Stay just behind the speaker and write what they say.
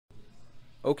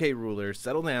Okay, rulers,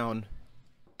 settle down.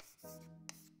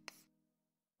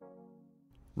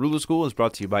 Ruler School is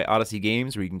brought to you by Odyssey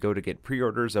Games, where you can go to get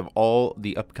pre-orders of all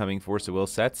the upcoming Force of Will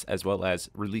sets, as well as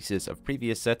releases of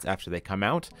previous sets after they come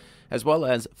out, as well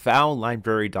as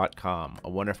FowlLibrary.com, a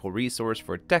wonderful resource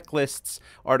for deck lists,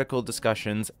 article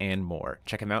discussions, and more.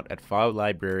 Check them out at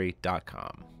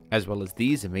FowlLibrary.com, as well as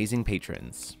these amazing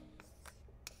patrons.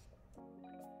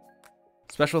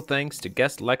 Special thanks to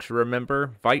guest lecturer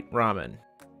member Vite Ramen.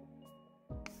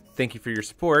 Thank you for your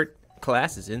support.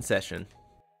 Class is in session.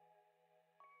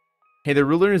 Hey, the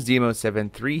rulers,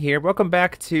 Demo73 here. Welcome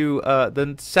back to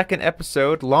the second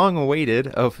episode, long awaited,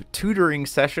 of Tutoring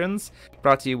Sessions,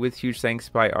 brought to you with huge thanks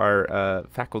by our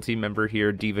faculty member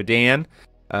here, Divadan,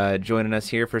 joining us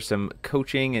here for some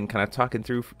coaching and kind of talking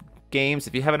through games.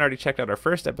 If you haven't already checked out our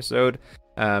first episode,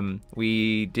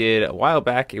 we did a while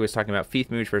back. It was talking about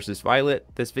Thiefmooge versus Violet.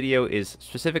 This video is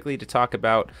specifically to talk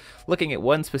about looking at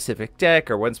one specific deck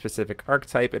or one specific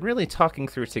archetype and really talking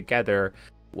through together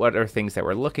what are things that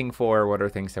we're looking for, what are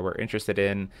things that we're interested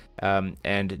in.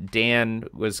 And Dan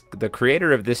was the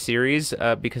creator of this series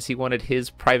because he wanted his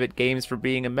private games for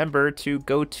being a member to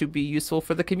go to be useful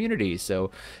for the community.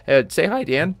 So say hi,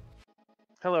 Dan.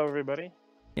 Hello, everybody.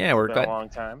 Yeah, we're glad. A long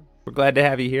time. We're glad to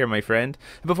have you here, my friend.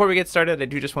 Before we get started, I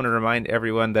do just want to remind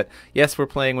everyone that, yes, we're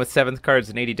playing with 7th cards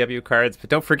and ADW cards, but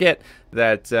don't forget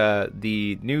that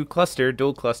the new cluster,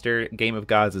 Dual Cluster, Game of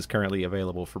Gods is currently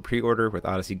available for pre-order with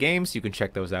Odyssey Games. You can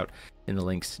check those out in the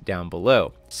links down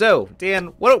below. So, Dan,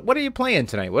 what are you playing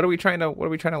tonight? What are we trying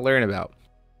to learn about?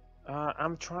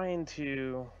 I'm trying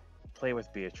to play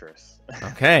with Beatrice.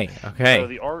 Okay, okay. So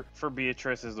the art for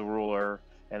Beatrice is the ruler,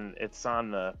 and it's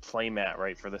on the playmat,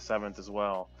 right, for the 7th as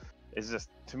well. It's just,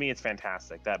 to me, it's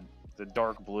fantastic. That the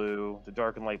dark blue, the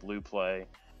dark and light blue play.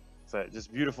 It's a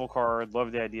just beautiful card.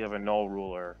 Love the idea of a null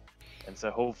ruler, and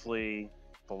so hopefully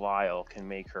Belial can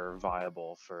make her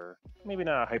viable for maybe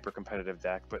not a hyper competitive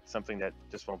deck, but something that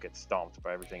just won't get stomped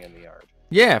by everything in the yard.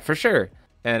 Yeah, for sure.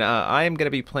 And I am going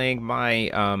to be playing my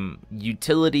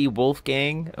utility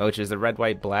Wolfgang, which is the red,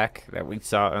 white, black that we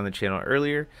saw on the channel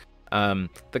earlier.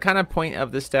 The kind of point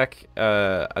of this deck,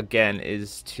 again,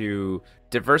 is to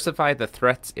diversify the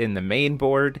threats in the main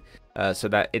board so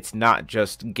that it's not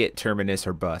just get Terminus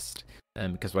or bust.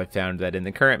 Because I found that in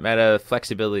the current meta,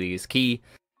 flexibility is key.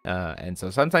 And so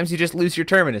sometimes you just lose your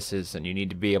Terminuses and you need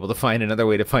to be able to find another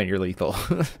way to find your lethal.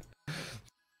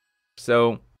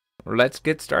 So let's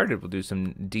get started. We'll do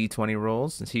some D20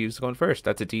 rolls and see who's going first.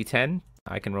 That's a D10.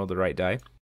 I can roll the right die.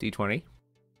 D20.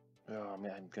 Oh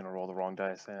man, I'm gonna roll the wrong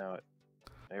dice now.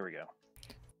 There we go.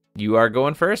 You are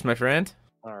going first, my friend.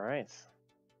 All right.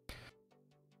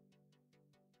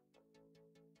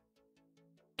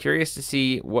 Curious to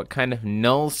see what kind of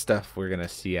null stuff we're gonna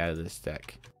see out of this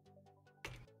deck.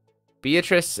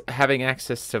 Beatrice having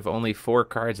access to only 4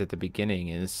 cards at the beginning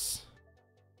is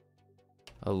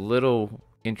a little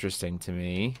interesting to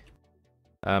me.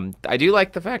 I do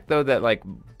like the fact, though, that like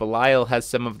Belial has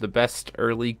some of the best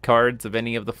early cards of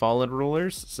any of the Fallen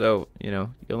rulers. So, you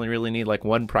know, you only really need like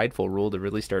one Prideful rule to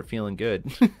really start feeling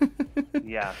good.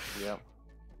 Yeah, yep.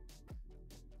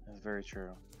 That's very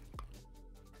true.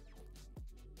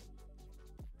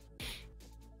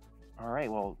 All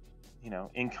right, well, you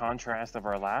know, in contrast of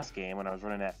our last game when I was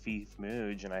running that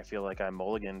Thiefmooge and I feel like I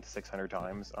mulliganed 600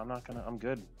 times, I'm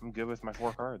good. I'm good with my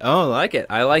 4 cards. Oh, I like it.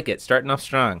 I like it. Starting off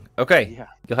strong. Okay. Yeah.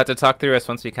 You'll have to talk through us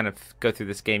once we kind of go through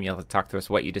this game. You'll have to talk to us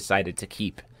what you decided to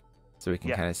keep so we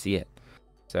can kind of see it.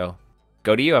 So,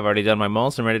 go to you. I've already done my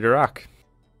mulls. I'm ready to rock.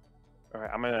 All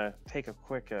right, I'm going to take a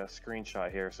quick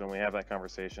screenshot here so when we have that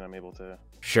conversation, I'm able to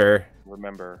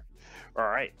remember. All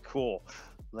right, cool.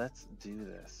 Let's do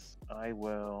this. I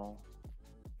will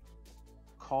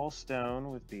call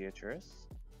Stone with Beatrice.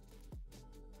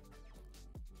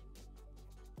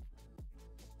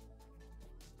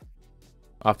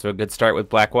 Off to a good start with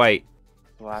black-white.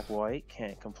 Black-white,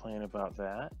 can't complain about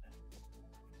that.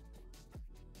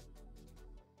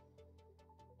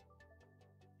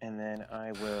 And then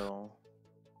I will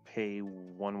pay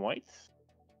 1 white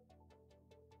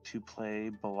to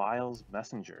play Belial's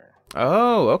Messenger.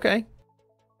 Oh, okay.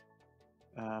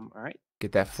 All right.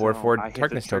 Get that 4/4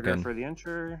 darkness token for the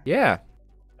enter. Yeah.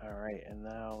 All right, and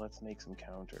now let's make some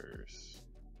counters.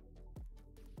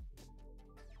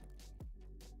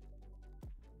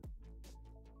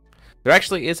 There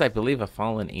actually is, I believe, a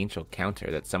Fallen Angel counter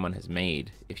that someone has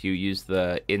made. If you use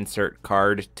the insert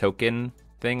card token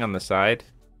thing on the side.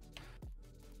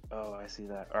 Oh, I see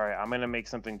that. All right, I'm gonna make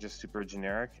something just super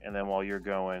generic, and then while you're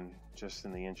going, just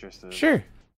in the interest of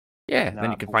Yeah, Not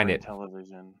then you can find boring it.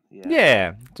 television. Yeah.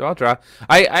 Yeah, so I'll draw.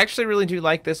 I actually really do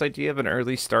like this idea of an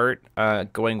early start,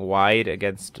 going wide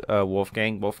against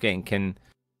Wolfgang. Wolfgang can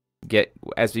get,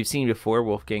 as we've seen before,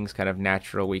 Wolfgang's kind of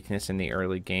natural weakness in the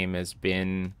early game has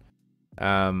been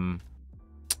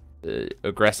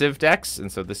aggressive decks,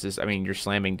 and so this is, I mean, you're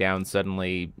slamming down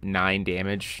suddenly 9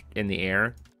 damage in the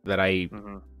air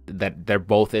that they're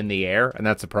both in the air, and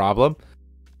that's a problem.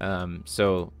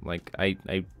 So like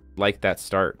I like that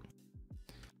start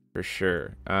for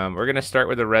sure. We're gonna start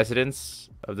with the residents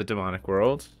of the demonic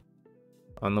world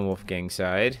on the Wolfgang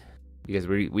side because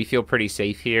we feel pretty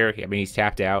safe here. I mean, he's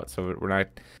tapped out, so we're not.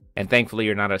 And thankfully,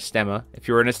 you're not a stemma. If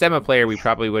you were an stemma player, we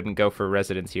probably wouldn't go for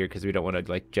residents here because we don't want to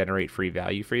like generate free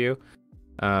value for you.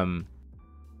 That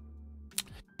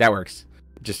works,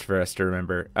 just for us to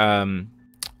remember.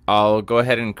 I'll go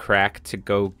ahead and crack to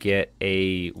go get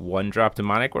a 1-drop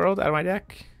demonic world out of my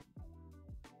deck.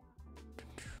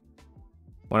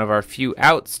 One of our few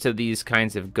outs to these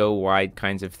kinds of go wide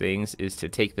kinds of things is to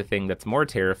take the thing that's more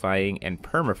terrifying and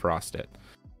permafrost it.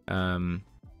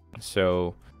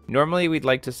 So normally we'd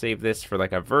like to save this for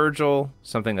like a Virgil,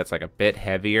 something that's like a bit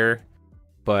heavier.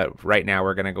 But right now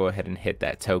we're going to go ahead and hit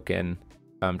that token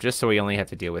just so we only have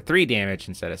to deal with 3 damage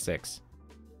instead of 6.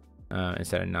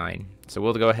 Instead of 9. So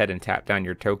we'll go ahead and tap down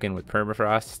your token with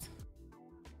permafrost.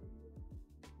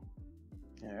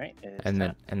 All right. And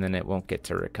then it won't get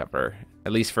to recover,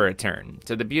 at least for a turn.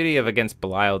 So the beauty of against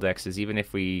Belial decks is even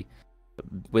if we,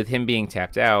 with him being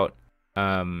tapped out,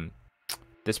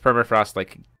 this permafrost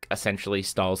like essentially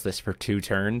stalls this for 2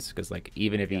 turns because like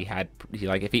even if he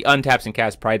untaps and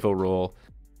casts Prideful Rule,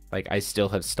 like I still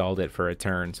have stalled it for a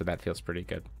turn, so that feels pretty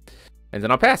good. And then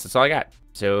I'll pass. That's all I got.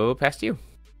 So pass to you.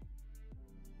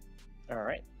 All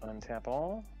right. Untap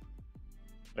all,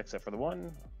 except for the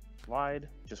 1 wide.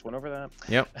 Just went over that.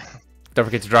 Yep. Don't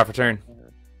forget to draw for turn.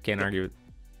 Can't argue with.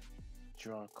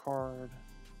 Draw a card.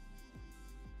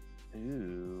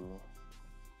 Ooh.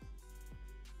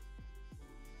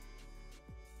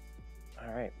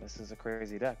 All right, this is a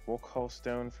crazy deck. We'll call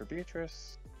Stone for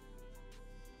Beatrice.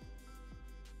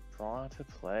 Draw to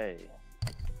play.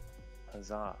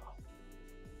 Huzzah.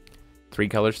 3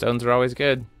 color stones are always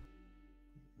good.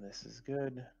 This is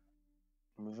good.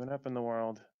 Moving up in the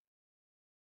world.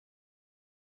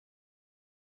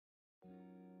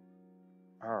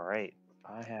 All right,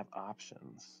 I have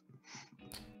options.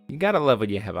 You gotta love when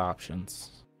you have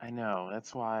options. I know,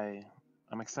 that's why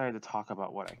I'm excited to talk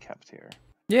about what I kept here.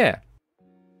 Yeah.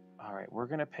 All right, we're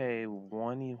gonna pay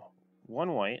one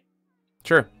white.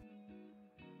 Sure.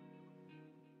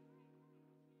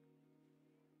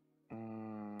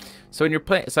 So when you're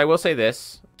playing, so I will say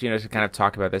this, to kind of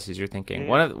talk about this as you're thinking.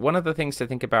 Yeah. One of the things to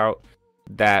think about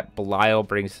that Belial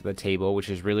brings to the table, which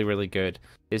is really, really good,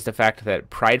 is the fact that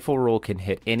Prideful Rule can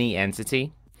hit any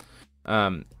entity.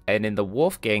 And in the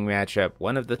Wolfgang matchup,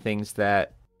 one of the things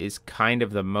that is kind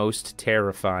of the most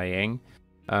terrifying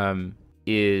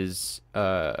is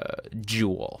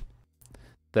Jewel.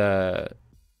 The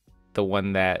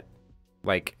one that,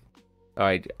 like,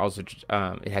 I also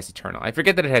it has Eternal. I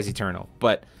forget that it has Eternal,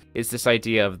 but it's this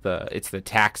idea of it's the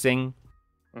taxing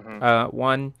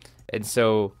one. And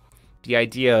so the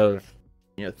idea of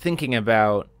thinking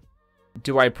about,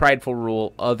 do I Prideful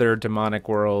Rule other demonic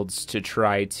worlds to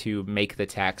try to make the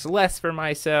tax less for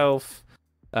myself?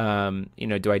 Do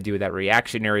I do that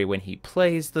reactionary when he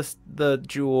plays the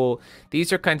Jewel?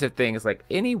 These are kinds of things, like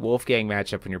any Wolfgang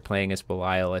matchup when you're playing as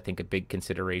Belial, I think a big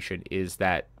consideration is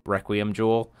that Requiem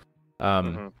Jewel.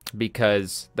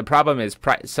 Because the problem is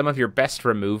some of your best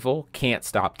removal can't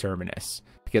stop Terminus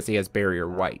because he has Barrier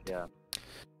White.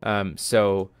 Yeah.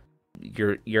 So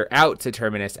your out to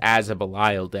Terminus as a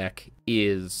Belial deck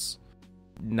is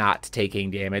not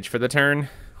taking damage for the turn,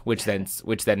 which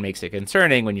then makes it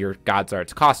concerning when your God's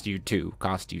Arts cost you 2,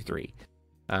 cost you 3.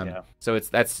 So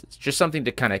that's just something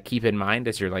to kind of keep in mind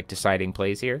as you're like deciding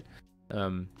plays here.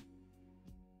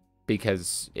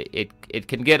 Because it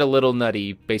can get a little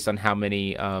nutty based on how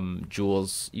many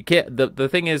jewels you can't. The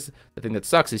thing that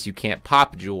sucks is you can't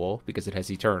pop Jewel because it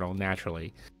has Eternal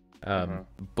naturally.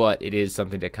 But it is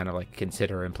something to kind of like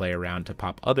consider and play around to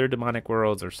pop other demonic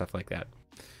worlds or stuff like that.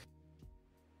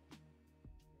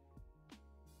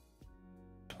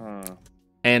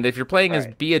 And if you're playing as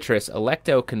Beatrice,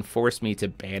 Electo can force me to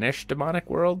banish demonic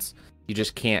worlds. You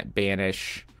just can't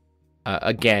banish.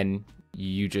 Again,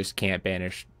 you just can't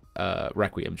banish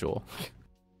Requiem Jewel.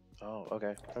 Oh,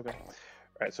 okay. All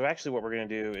right, so actually what we're going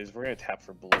to do is we're going to tap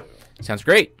for blue. Sounds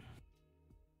great.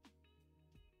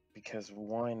 Because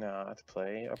why not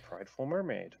play a Prideful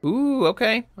Mermaid? Ooh,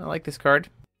 okay. I like this card.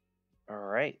 All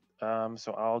right.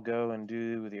 So I'll go and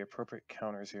do the appropriate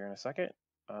counters here in a second.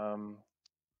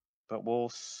 But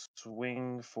we'll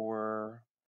swing for.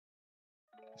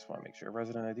 Just want to make sure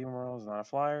Resident ID Memorial is not a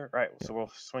flyer. All right, so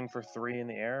we'll swing for 3 in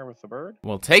the air with the bird.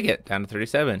 We'll take it down to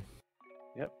 37.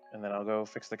 Yep, and then I'll go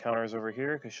fix the counters over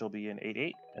here because she'll be in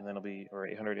 8-8, and then it'll be or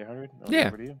 800 800. Yeah.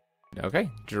 Over to you. Okay.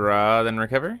 Draw, then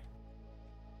recover.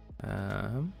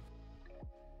 And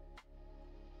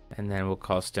then we'll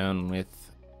call stone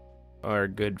with our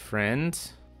good friend.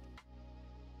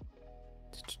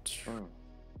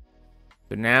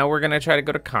 So now we're gonna try to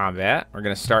go to combat. We're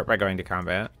gonna start by going to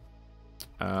combat.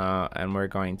 And we're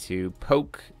going to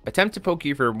attempt to poke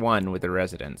you for 1 with the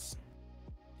residence.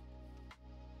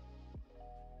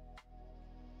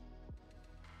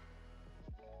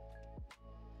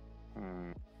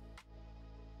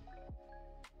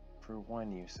 For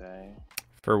 1, you say?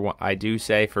 For 1, I do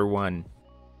say for 1.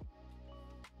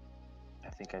 I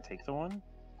think I take the 1.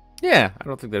 Yeah, I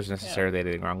don't think there's necessarily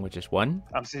anything wrong with just 1.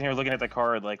 I'm sitting here looking at the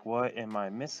card like, what am I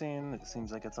missing? It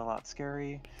seems like it's a lot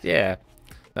scary. Yeah.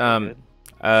 Then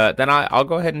I'll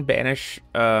go ahead and banish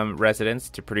residence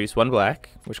to produce 1 black,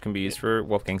 which can be used for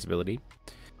Wolfgang's ability.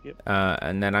 Yep.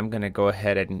 And then I'm gonna go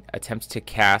ahead and attempt to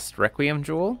cast Requiem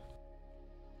Jewel.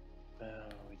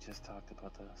 We just talked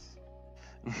about this.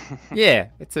 Yeah,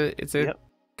 it's a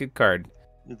good card.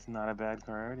 It's not a bad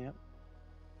card. Yep.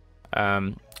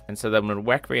 And so then when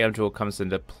Requiem Jewel comes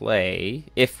into play,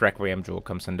 if Requiem Jewel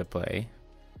comes into play,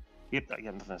 yep, I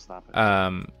got nothing to stop it.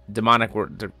 Demonic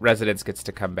Residence gets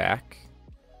to come back,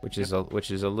 which is a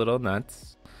little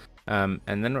nuts. And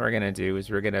then what we're gonna do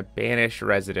is we're gonna banish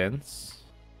Residence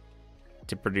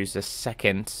to produce a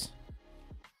second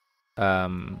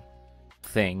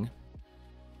thing.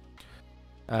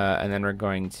 And then we're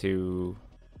going to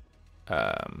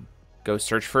go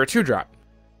search for a 2-drop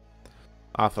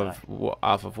off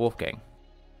of Wolfgang.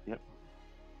 Yep.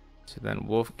 So then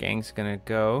Wolfgang's gonna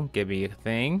go give me a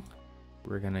thing.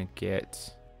 We're gonna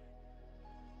get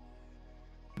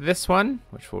this one,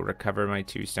 which will recover my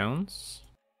 2 stones,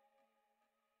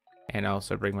 and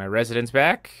also bring my residence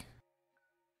back.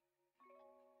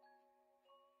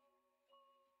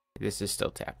 This is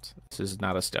still tapped. This is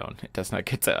not a stone. It does not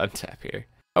get to untap here.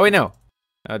 Oh wait, no.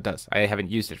 It does. I haven't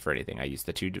used it for anything. I used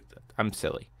the 2. I'm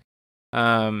silly.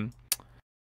 And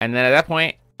then at that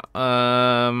point,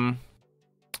 I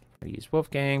use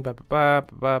Wolfgang.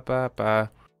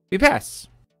 We pass.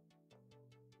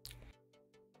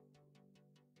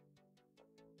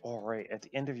 All right. At the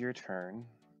end of your turn,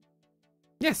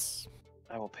 Yes.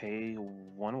 I will pay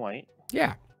 1 white.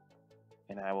 Yeah.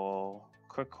 And I will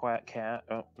quick cat.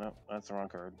 Oh no, that's the wrong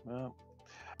card. Oh.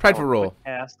 Prideful Rule.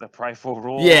 Cast the Prideful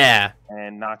Rule. Yeah.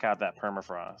 And knock out that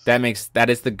permafrost. That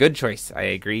is the good choice. I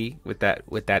agree with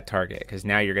that target, because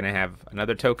now you're gonna have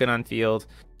another token on field.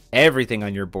 Everything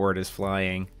on your board is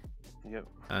flying. Yep.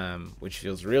 Which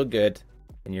feels real good,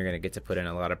 and you're gonna get to put in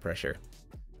a lot of pressure.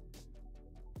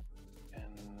 And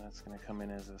that's gonna come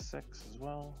in as a 6 as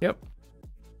well. Yep.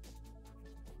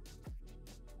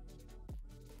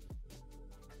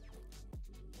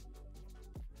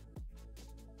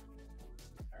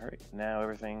 All right, now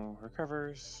everything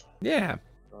recovers. Yeah.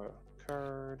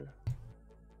 Card.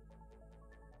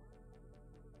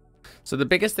 So the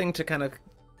biggest thing to kind of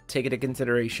take into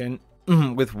consideration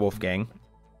with Wolfgang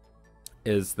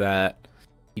is that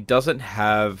he doesn't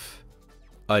have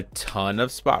a ton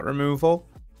of spot removal.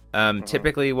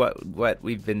 Typically what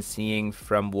we've been seeing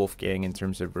from Wolfgang in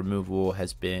terms of removal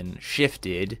has been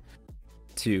shifted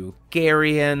to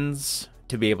Garians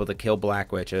to be able to kill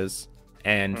Black Witches,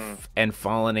 and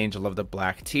Fallen Angel of the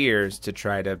Black Tears to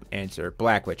try to answer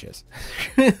Black Witches.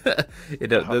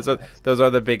 Those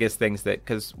are the biggest things, that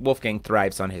because Wolfgang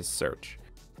thrives on his search.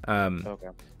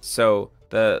 So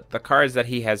the cards that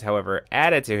he has, however,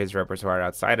 added to his repertoire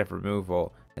outside of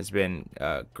removal has been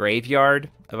Graveyard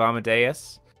of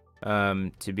Amadeus,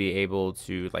 to be able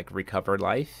to like recover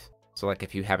life. So like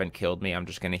if you haven't killed me, I'm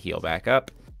just gonna heal back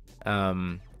up.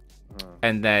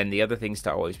 And then the other things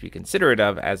to always be considerate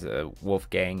of as a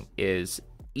Wolfgang is,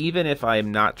 even if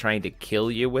I'm not trying to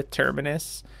kill you with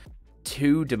Terminus,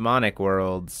 2 Demonic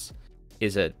Worlds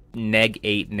is a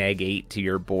 -8 to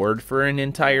your board for an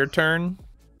entire turn.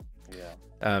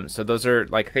 Yeah. So those are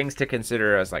like things to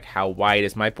consider, as like, how wide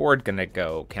is my board gonna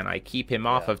go? Can I keep him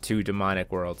off of 2 Demonic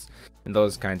Worlds? And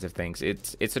those kinds of things.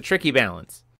 It's a tricky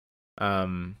balance.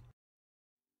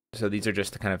 So these are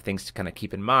just the kind of things to kind of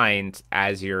keep in mind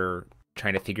as you're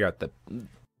trying to figure out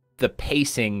the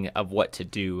pacing of what to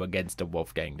do against a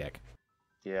Wolfgang deck.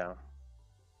 Yeah.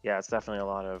 Yeah, it's definitely a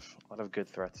lot of good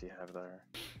threats you have there.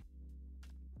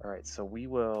 All right, so we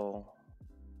will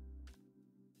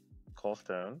call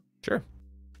stone. Sure.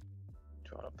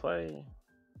 Draw to play.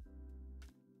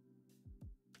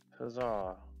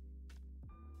 Huzzah.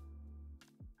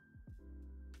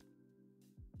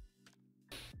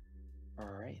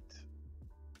 Alright.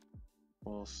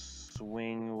 We'll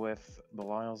swing with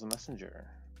Belial's Messenger.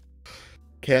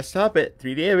 Can't stop it.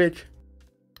 3 damage.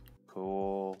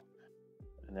 Cool.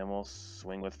 And then we'll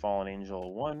swing with Fallen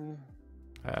Angel 1.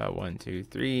 1, 2,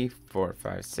 3, 4,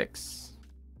 5, 6.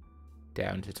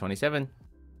 Down to 27.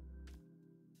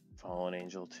 Fallen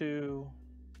Angel 2.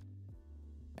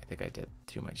 I think I did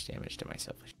too much damage to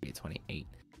myself. It should be 28.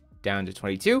 Down to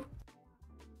 22.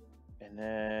 And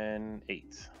then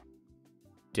 8.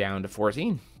 Down to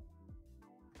 14.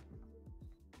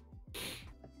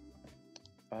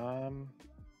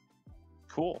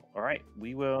 Cool. All right.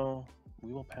 We will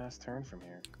pass turn from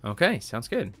here. Okay, sounds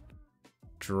good.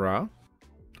 Draw.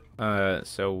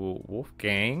 So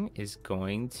Wolfgang is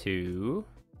going to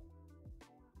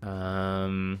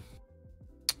trying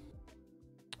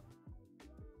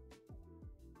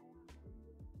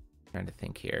to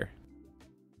think here.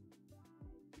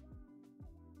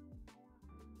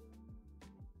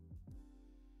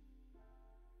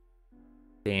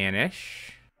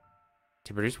 Banish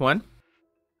to produce 1.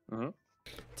 Mm-hmm.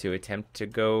 To attempt to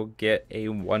go get a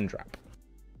 1-drop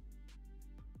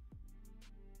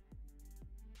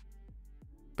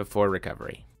before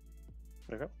recovery.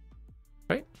 Okay.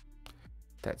 Right.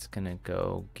 That's gonna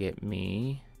go get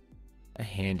me a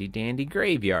handy dandy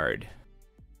graveyard,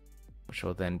 which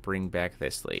will then bring back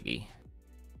this lady.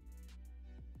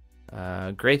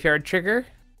 Graveyard trigger.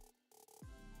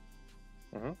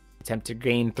 Mm-hmm. Attempt to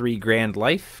gain 3 grand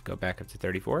life. Go back up to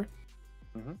 34.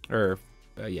 Mm-hmm. Or,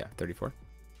 yeah, 34.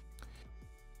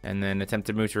 And then attempt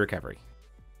to move to recovery.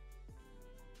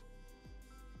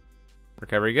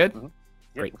 Recovery good? Mm-hmm. Yep,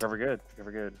 Great. Recover good.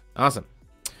 Recover good. Awesome.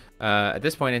 At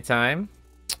this point in time,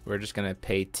 we're just going to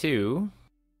pay 2.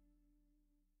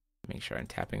 Make sure I'm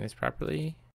tapping this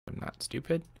properly. I'm not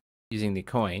stupid. Using the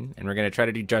coin. And we're going to try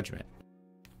to do judgment.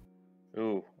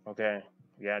 Ooh, okay.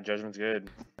 Yeah, judgment's good.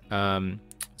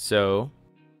 So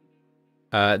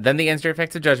then the instant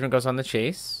effect of judgment goes on the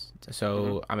chase.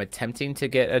 So I'm attempting to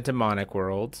get a demonic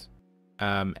world.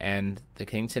 And the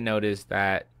thing to note is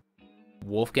that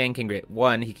Wolfgang can get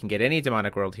 1, he can get any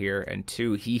demonic world here, and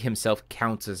 2, he himself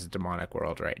counts as a demonic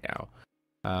world right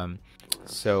now.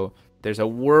 So there's a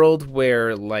world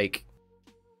where, like,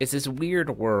 it's this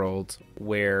weird world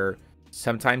where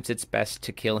sometimes it's best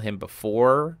to kill him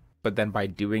before, but then by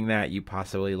doing that, you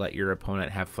possibly let your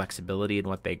opponent have flexibility in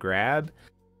what they grab.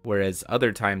 Whereas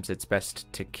other times it's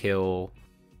best to kill,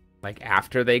 like,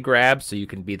 after they grab, so you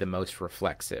can be the most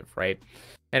reflexive, right?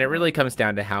 And it really comes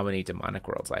down to how many demonic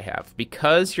worlds I have.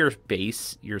 Because your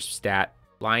stat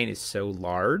line is so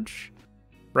large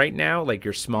right now, like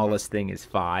your smallest thing is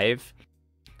 5,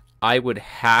 I would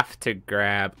have to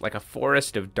grab, like, a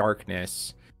Forest of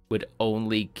Darkness would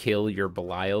only kill your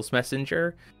Belial's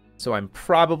Messenger, so I'm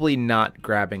probably not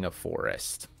grabbing a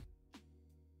Forest.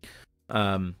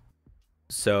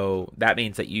 So that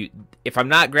means that if I'm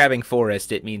not grabbing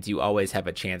Forest, it means you always have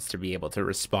a chance to be able to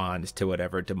respond to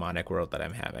whatever demonic world that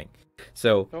I'm having.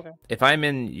 So if I'm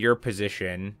in your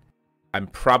position, I'm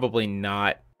probably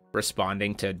not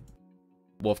responding to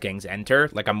Wolfgang's enter.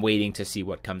 Like, I'm waiting to see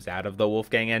what comes out of the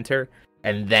Wolfgang enter.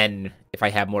 And then if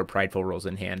I have more prideful rolls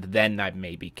in hand, then I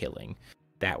may be killing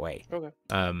that way. Okay.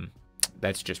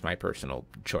 That's just my personal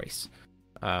choice.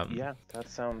 Yeah, that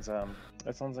sounds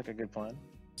like a good plan.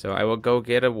 So I will go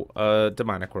get a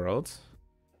demonic world.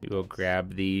 We will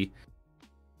grab the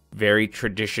very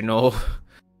traditional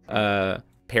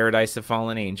Paradise of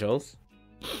Fallen Angels.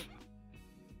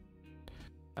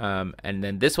 And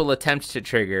then this will attempt to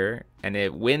trigger, and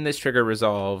when this trigger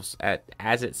resolves,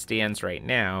 as it stands right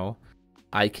now,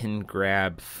 I can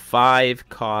grab 5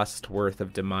 cost worth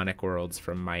of demonic worlds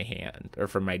from my hand, or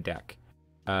from my deck.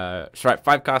 Sorry,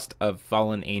 5 cost of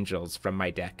Fallen Angels from my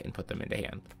deck and put them into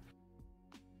hand.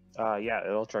 Yeah,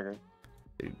 it'll trigger.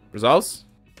 Resolves?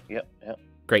 Yep.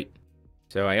 Great.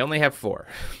 So I only have 4.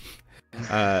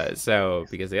 So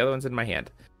because the other one's in my hand.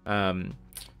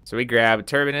 So we grab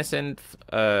Turbinescent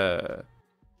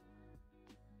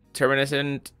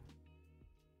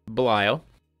Belial.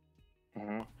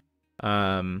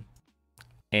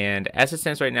 And as it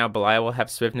stands right now, Belial will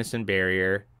have Swiftness and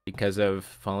Barrier because of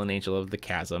Fallen Angel of the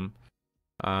Chasm.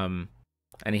 And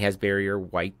he has Barrier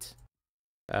White.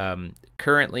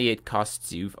 Currently it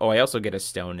costs you... Oh, I also get a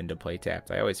stone into play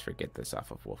tapped. I always forget this off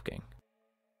of Wolfgang.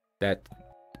 That...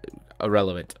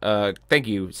 irrelevant. Thank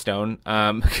you, stone.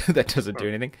 That doesn't do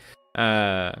anything.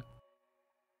 So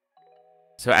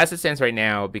as it stands right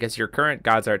now, because your current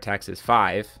God's Art tax is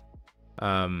 5,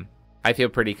 I feel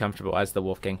pretty comfortable as the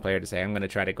Wolfgang player to say I'm going to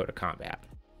try to go to combat.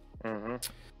 Mm-hmm.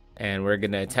 And we're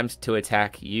going to attempt to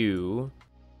attack you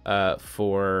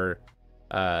for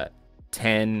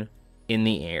 10 in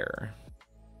the air.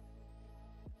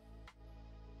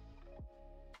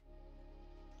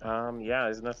 Yeah,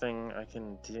 there's nothing I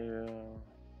can do.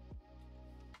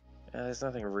 There's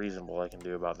nothing reasonable I can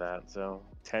do about that. So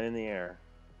 10 in the air.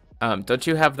 Don't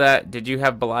you have that? Did you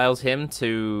have Belial's hymn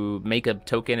to make a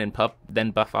token and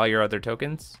then buff all your other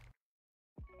tokens?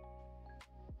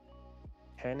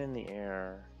 10 in the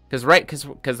air.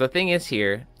 Because the thing is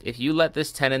here, if you let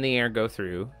this 10 in the air go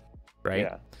through, right?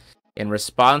 Yeah. In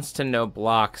response to no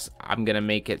blocks, I'm gonna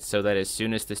make it so that as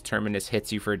soon as this terminus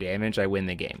hits you for damage, I win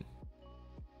the game.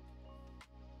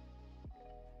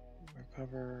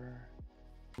 Recover.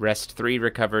 Rest 3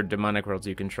 recovered demonic worlds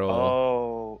you control.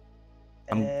 Oh.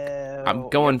 I'm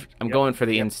going for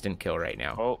the instant kill right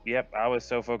now. Oh, yep. I was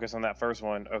so focused on that first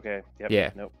one. Okay. Yep. Yeah.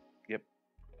 Nope. Yep.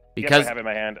 Because I have it in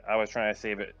my hand. I was trying to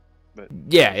save it, but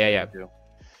yeah. Yep.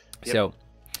 So,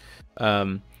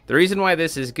 the reason why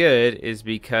this is good is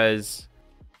because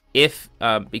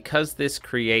because this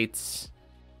creates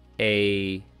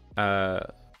a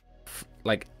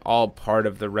like all part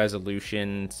of the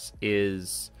resolutions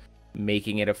is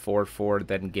making it a 4/4,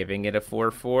 then giving it a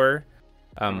 4/4.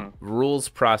 Rules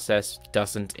process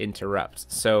doesn't interrupt.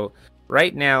 So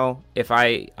right now, if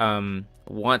I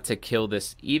want to kill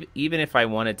this, even if I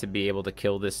wanted to be able to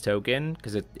kill this token,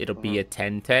 because it'll be a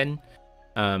 10/10,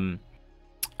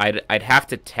 I'd have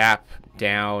to tap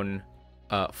down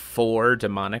 4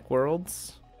 demonic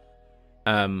worlds,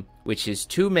 which is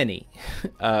too many,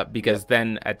 because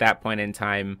then at that point in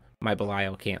time, my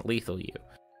Belial can't lethal you.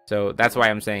 So that's why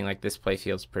I'm saying like this play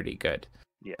feels pretty good.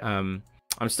 Yeah.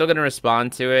 I'm still gonna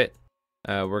respond to it.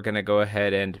 We're gonna go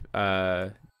ahead and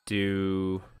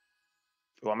do.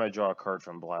 Well, I'm gonna draw a card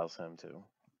from Belial's hymn too.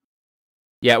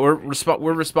 Yeah, we're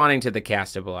responding to the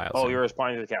cast of Belial. Oh, you're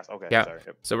responding to the cast. Okay. Yeah. Sorry.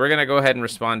 Yep. So we're gonna go ahead and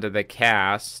respond to the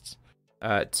cast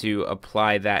to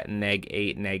apply that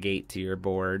 -8 to your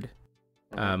board,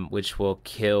 which will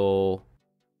kill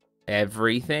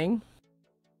everything,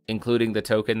 including the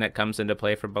token that comes into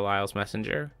play for Belial's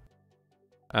messenger.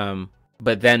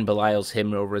 But then Belial's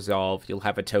hymn will resolve. You'll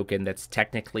have a token that's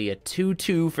technically a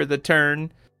 2/2 for the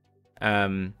turn,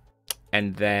 and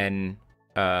then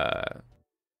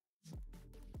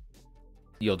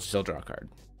you'll still draw a card.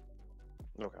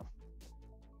 Okay.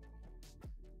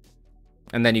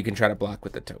 And then you can try to block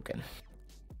with the token.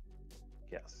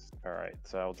 Yes. All right.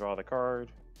 So I'll draw the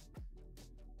card.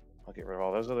 I'll get rid of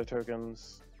all those other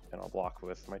tokens, and I'll block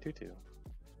with my 2/2.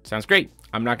 Sounds great.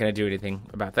 I'm not going to do anything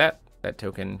about that. That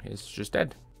token is just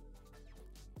dead.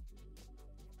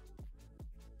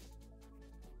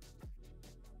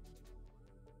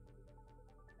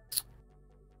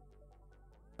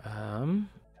 Come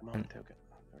on, token.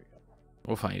 There we go.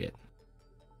 We'll find it.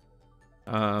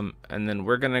 And then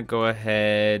we're gonna go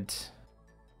ahead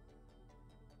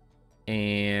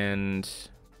and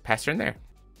pass turn there.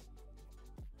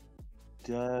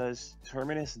 Does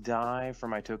Terminus die for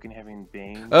my token having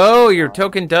Bane? Oh, your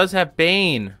token does have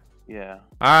Bane. Yeah.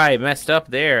 I messed up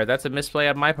there. That's a misplay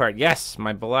on my part. Yes,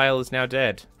 my Belial is now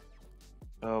dead.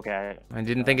 Okay. I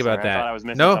didn't think about that. I thought I was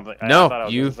missing no, something. no, I thought I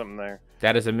was missing something there.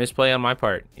 That is a misplay on my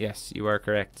part. Yes, you are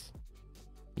correct.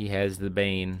 He has the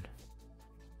Bane.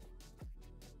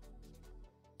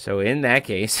 So in that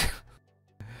case,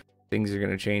 things are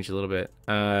going to change a little bit.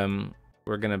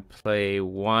 We're going to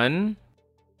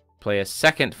play a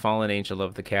second Fallen Angel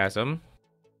of the Chasm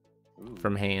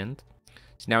from hand.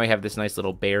 So now we have this nice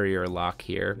little barrier lock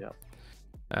here. Yep.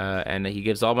 And he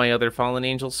gives all my other Fallen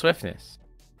Angels swiftness.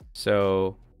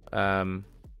 So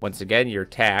once again, you're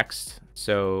taxed.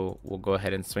 So we'll go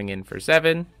ahead and swing in for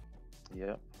 7.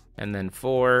 Yep. And then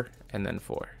 4, and then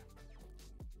 4.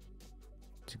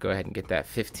 To go ahead and get that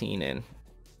 15 in.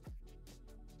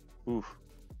 Oof.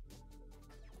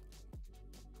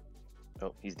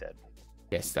 Oh, he's dead.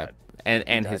 Yes, that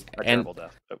and his and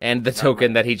death. Oh, and the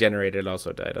token that he generated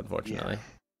also died, unfortunately.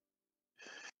 Yeah.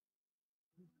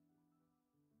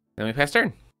 Then we pass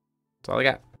turn. That's all I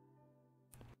got.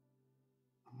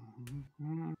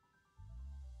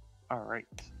 All right.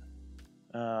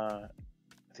 At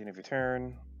the end of your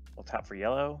turn, we'll tap for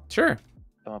yellow. Sure.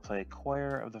 I'm gonna play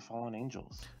Choir of the Fallen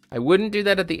Angels. I wouldn't do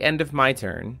that at the end of my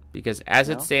turn, because as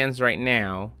No? it stands right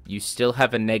now, you still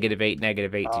have a -8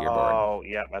 to your board. Oh,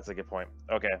 yeah, that's a good point.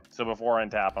 Okay, so before I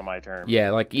untap on my turn.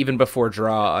 Yeah, like even before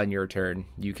draw on your turn,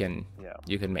 you can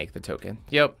make the token.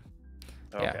 Yep.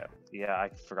 Okay. Yeah, I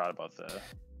forgot about the.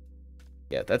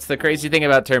 Yeah, that's the crazy thing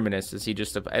about Terminus is he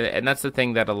just, and that's the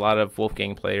thing that a lot of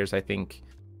Wolfgang players I think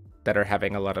that are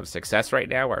having a lot of success right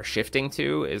now are shifting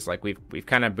to is like we've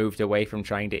kind of moved away from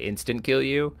trying to instant kill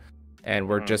you, and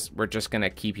we're just gonna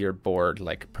keep your board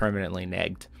like permanently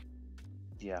negged.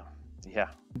 Yeah.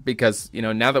 Because, you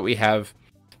know, now that we have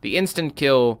the instant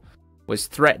kill was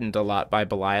threatened a lot by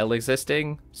Belial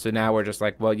existing, so now we're just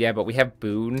like, well, yeah, but we have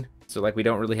Boon, so like we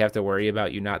don't really have to worry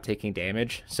about you not taking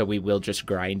damage, so we will just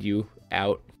grind you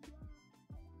out,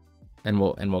 and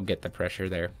we'll get the pressure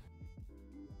there.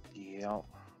 Yeah.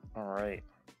 All right.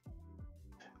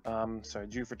 So I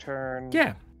drew for turn.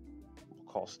 Yeah.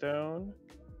 Call stone.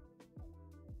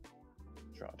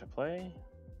 Draw to play.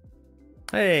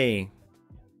 Hey.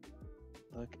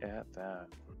 Look at that.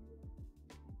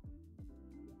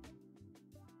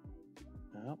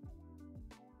 Oh.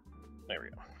 There we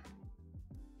go.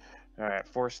 All right,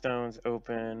 4 stones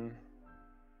open.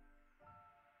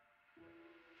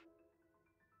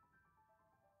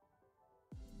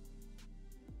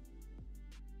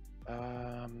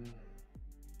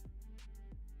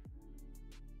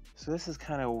 So this is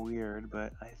kind of weird,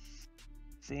 but I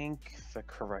think the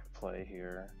correct play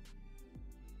here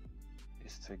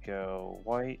is to go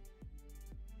white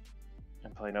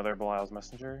and play another Belial's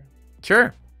Messenger.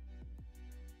 Sure.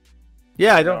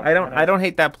 Yeah, I don't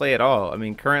hate that play at all. I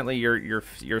mean, currently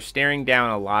you're staring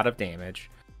down a lot of damage.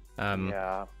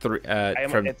 Yeah.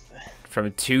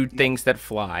 From 2 things that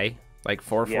fly, like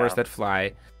 4/4s that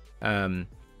fly,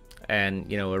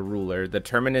 and you know, a ruler. The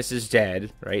terminus is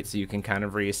dead, right? So you can kind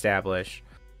of reestablish.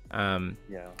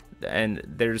 Yeah. And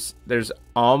there's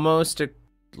almost a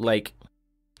like,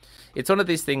 it's one of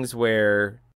these things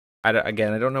where I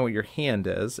don't know what your hand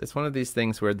is. It's one of these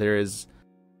things where there is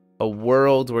a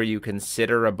world where you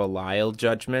consider a Belial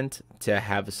judgment to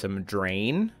have some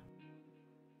drain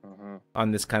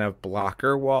on this kind of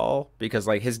blocker wall, because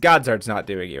like his Godsart's not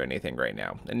doing you anything right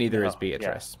now, and neither is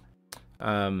Beatrice.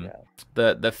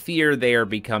 The fear there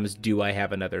becomes, do I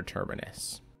have another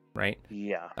terminus, right?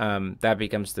 Yeah. That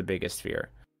becomes the biggest fear.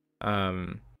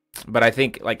 But I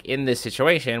think like in this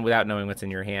situation, without knowing what's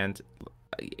in your hand,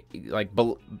 like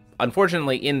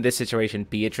unfortunately in this situation,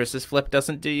 Beatrice's flip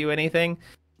doesn't do you anything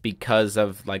because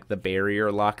of like the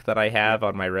barrier lock that I have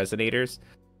on my resonators.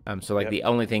 So like the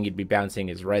only thing you'd be bouncing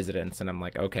is residence, and I'm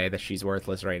like, okay, that she's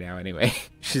worthless right now anyway.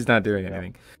 She's not doing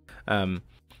anything.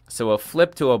 So a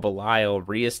flip to a Belial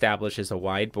reestablishes a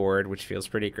wide board, which feels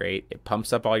pretty great. It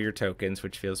pumps up all your tokens,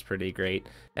 which feels pretty great,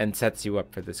 and sets you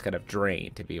up for this kind of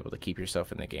drain to be able to keep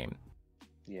yourself in the game.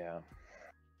 Yeah.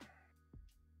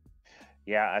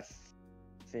 Yeah, I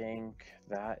think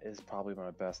that is probably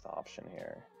my best option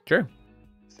here. Sure.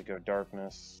 Is to go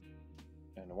darkness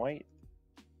and white.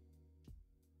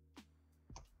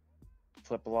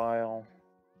 Flip Belial.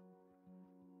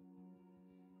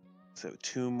 So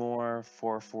 2 more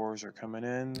 4/4s are coming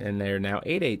in. And they're now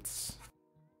 8/8s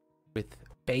with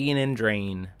Bane and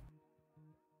Drain.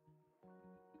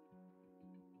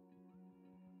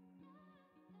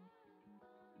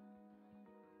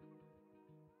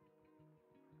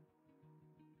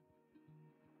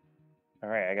 All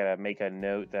right, I gotta make a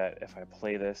note that if I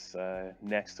play this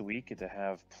next week, to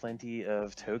have plenty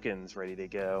of tokens ready to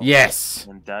go. Yes.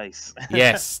 And dice.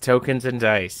 Yes, tokens and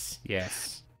dice.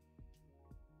 Yes.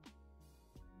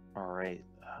 All right,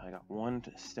 I got 1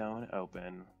 stone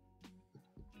open.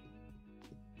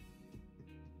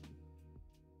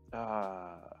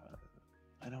 I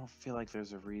don't feel like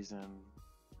there's a reason.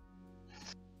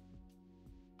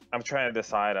 I'm trying to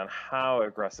decide on how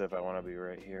aggressive I want to be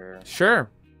right here. Sure.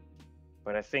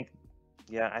 But I think,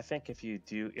 if you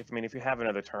have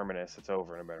another terminus, it's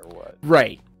over no matter what.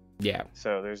 Right. Yeah.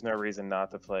 So there's no reason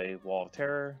not to play Wall of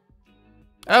Terror.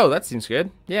 Oh, that seems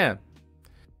good. Yeah.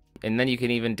 And then you can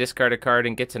even discard a card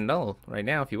and get to null right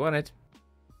now if you wanted.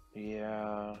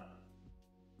 Yeah.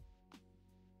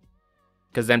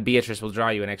 Because then Beatrice will draw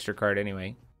you an extra card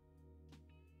anyway.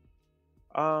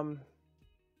 I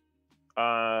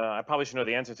probably should know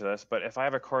the answer to this, but if I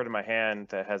have a card in my hand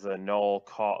that has a null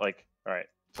call, like, all right,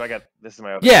 so this is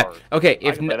my other card. Okay.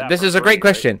 If this is a great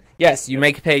question. Right? Yes, you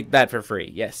may pay that for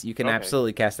free. Yes, you can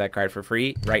absolutely cast that card for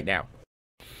free right now.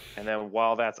 And then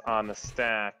while that's on the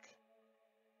stack,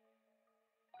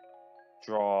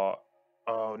 draw.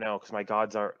 Oh no, because my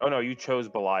gods are. Oh no, you chose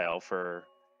Belial for.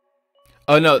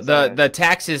 Oh no, the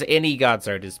tax is any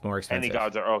Godsart is more expensive. Any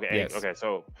Godsart, okay, yes. Okay.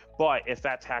 So, but if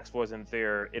that tax wasn't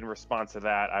there, in response to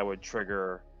that, I would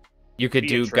trigger. You could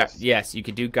you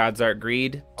could do Godsart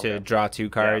Greed to draw 2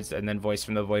 cards, and then Voice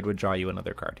from the Void would draw you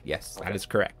another card. Yes, that is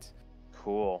correct.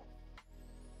 Cool.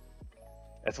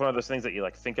 It's one of those things that you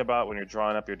like think about when you're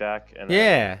drawing up your deck. And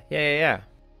yeah.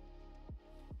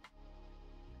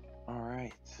 All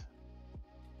right.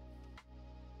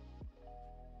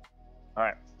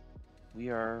 we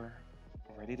are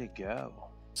ready to go.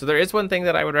 So there is one thing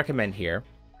that I would recommend here.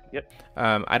 Yep.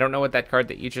 I don't know what that card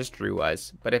that you just drew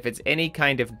was, but if it's any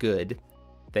kind of good,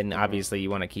 then obviously you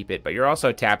want to keep it. But you're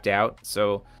also tapped out,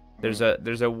 so there's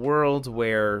a world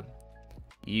where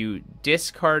you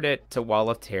discard it to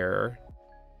Wall of Terror,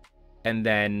 and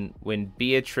then when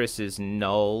Beatrice's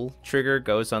null trigger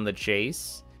goes on the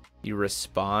chase, you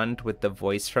respond with the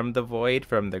Voice from the Void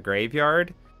from the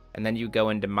graveyard, and then you go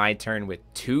into my turn with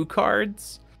 2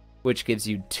 cards, which gives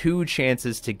you 2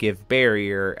 chances to give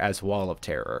Barrier as Wall of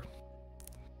Terror.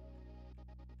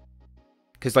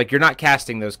 Because, like, you're not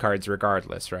casting those cards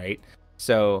regardless, right?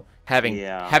 So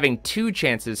having 2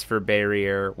 chances for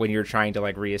Barrier when you're trying to,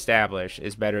 like, reestablish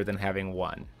is better than having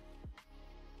 1.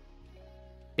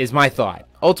 Is my thought.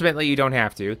 Ultimately, you don't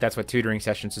have to. That's what tutoring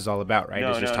sessions is all about, right?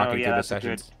 It's just talking through the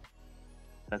sessions.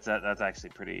 That's actually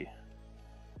pretty...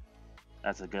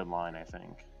 That's a good line, I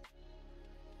think.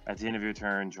 At the end of your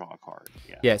turn, draw a card.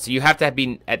 Yeah, so you have to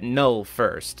be at null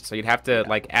first. So you'd have to,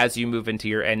 like, as you move into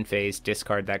your end phase,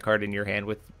 discard that card in your hand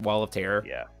with Wall of Terror.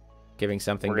 Yeah. Giving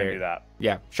something We're gonna do that.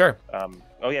 Yeah, sure.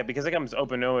 Oh, yeah, because it comes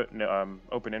open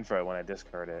info when I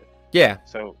discard it. Yeah.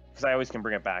 So, because I always can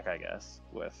bring it back, I guess,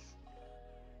 with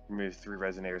remove 3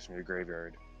 resonators from your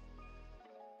graveyard.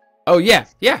 Oh yeah,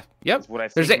 yep. What I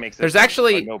think makes there's it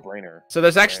actually a no-brainer. So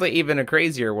there's actually even a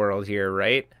crazier world here,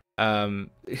 right? And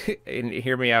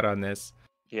hear me out on this.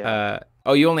 Yeah.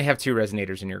 Oh, you only have 2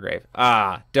 resonators in your grave.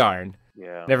 Ah, darn.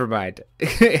 Yeah. Never mind.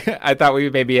 I thought we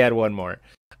maybe had 1 more.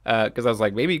 Because I was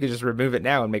like, maybe you could just remove it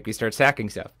now and make me start sacking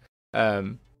stuff.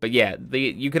 But yeah,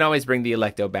 you can always bring the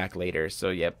Electo back later. So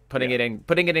yeah, putting it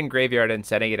in graveyard and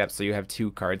setting it up so you have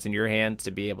 2 cards in your hand to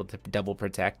be able to double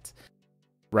protect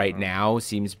right now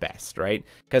seems best, right?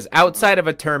 Because outside of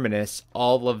a Terminus,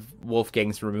 all of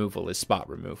Wolfgang's removal is spot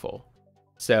removal.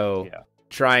 So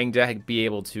trying to be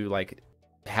able to, like,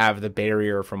 have the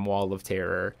Barrier from Wall of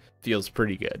Terror feels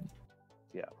pretty good.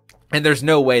 Yeah. And there's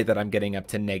no way that I'm getting up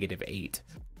to -8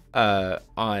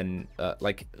 on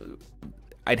like,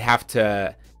 I'd have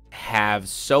to have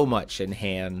so much in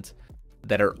hand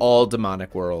that are all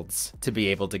demonic worlds to be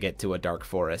able to get to a Dark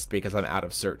Forest because I'm out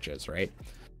of searches, right?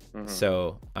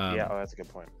 So yeah, that's a good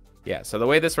point. Yeah, so the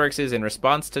way this works is in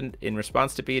response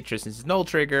to Beatrice's null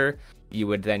trigger, you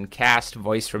would then cast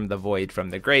Voice from the Void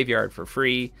from the graveyard for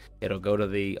free. It'll go to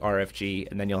the RFG,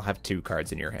 and then you'll have 2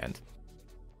 cards in your hand.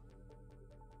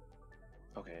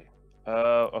 Okay.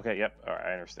 Okay, yep. All right,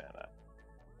 I understand that.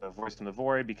 The Voice from the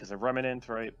Void because of Remnant,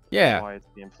 right? Yeah. That's why it's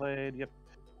being played, yep.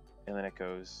 And then it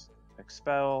goes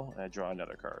Expel, and I draw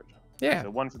another card. Yeah. So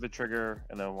 1 for the trigger,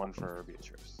 and then 1 for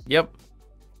Beatrice. Yep.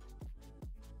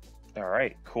 All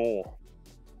right, cool.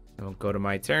 We'll go to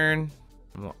my turn.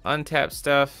 We'll untap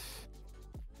stuff.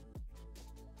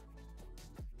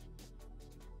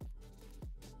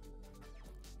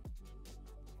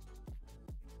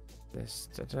 This,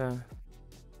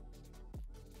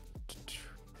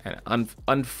 and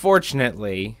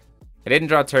unfortunately, I didn't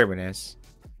draw Terminus,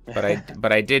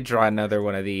 but I did draw another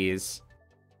one of these,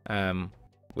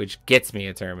 which gets me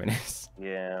a Terminus.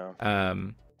 Yeah.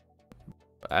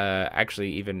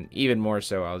 Actually, even more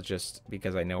so, I'll just,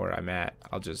 because I know where I'm at,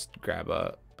 I'll just grab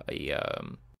a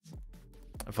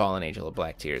Fallen Angel of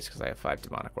Black Tears because I have 5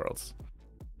 demonic worlds.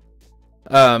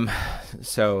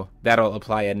 So that'll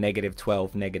apply a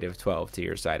 -12 to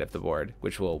your side of the board,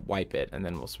 which will wipe it, and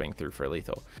then we'll swing through for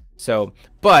lethal. So,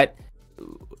 but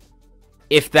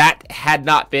if that had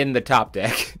not been the top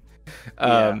deck,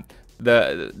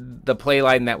 the play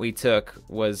line that we took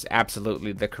was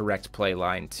absolutely the correct play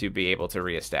line to be able to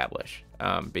reestablish,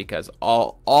 because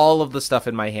all of the stuff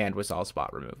in my hand was all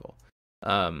spot removal.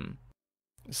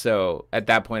 So at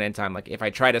that point in time, like, if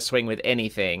I try to swing with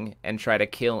anything and try to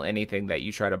kill anything that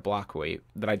you try to block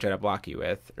that I try to block you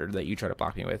with, or that you try to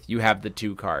block me with, you have the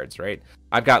 2 cards, right?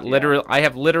 I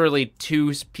have literally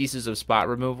 2 pieces of spot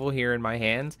removal here in my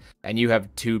hand, and you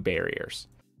have 2 barriers.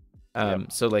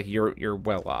 So like you're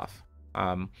well off.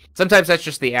 Sometimes that's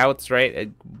just the outs,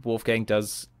 right? Wolfgang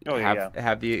does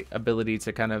have the ability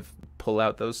to kind of pull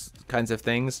out those kinds of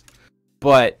things,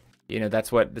 but you know,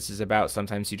 that's what this is about.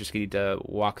 Sometimes you just need to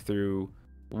walk through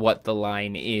what the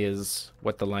line is,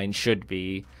 what the line should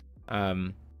be,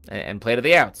 and play to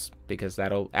the outs, because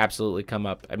that'll absolutely come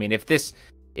up. I mean, if this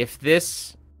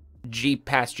past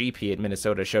GP at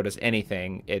Minnesota showed us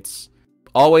anything, it's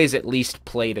always at least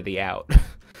play to the out.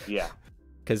 Yeah.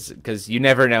 Because you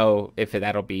never know if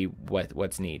that'll be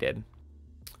what's needed.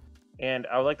 And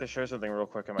I would like to share something real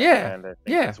quick in my hand. I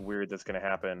think it's weird that's going to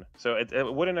happen. So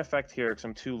it wouldn't affect here because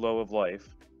I'm too low of life.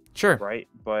 Sure. Right?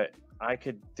 But I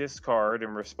could discard in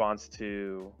response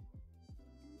to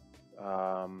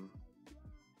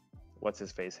what's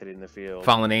his face hitting the field.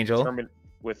 Fallen Angel.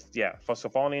 So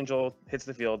Fallen Angel hits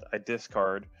the field. I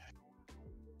discard.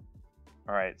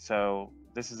 All right, so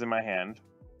this is in my hand.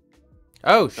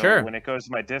 Oh, So sure. when it goes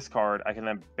to my discard, I can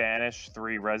then banish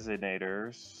 3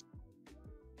 resonators.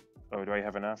 Oh, do I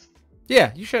have enough?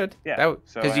 Yeah, you should. Yeah.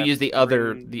 Because you use the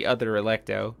other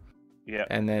Electo. Yeah.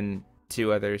 And then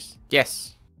 2 others.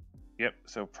 Yes. Yep.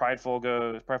 So Prideful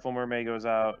Mermaid goes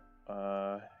out.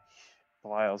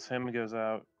 Belial's Hymn goes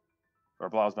out, or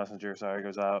Belial's Messenger, sorry,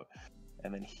 goes out,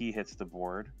 and then he hits the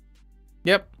board.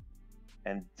 Yep.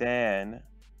 And then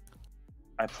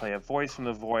I play a Voice from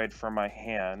the Void from my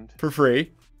hand For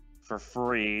free,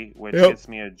 which gets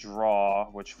me a draw,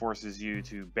 which forces you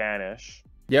to banish.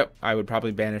 Yep. I would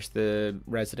probably banish the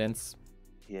residents.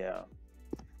 Yeah.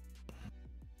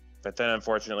 But then,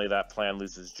 unfortunately, that plan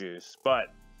loses juice.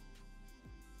 But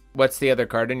what's the other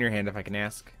card in your hand, if I can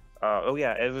ask?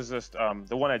 It was just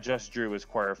the one I just drew was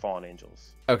Choir of Fallen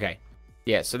Angels. Okay.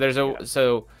 Yeah. So there's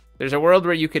a world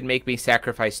where you could make me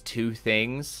sacrifice 2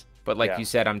 things, but like you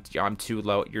said, I'm too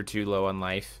low. You're too low on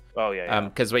life. Oh yeah.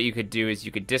 Because what you could do is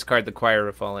you could discard the Choir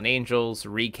of Fallen Angels,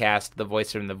 recast the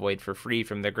Voice from the Void for free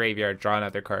from the graveyard, draw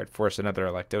another card, force another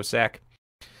Electo sack.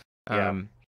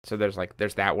 So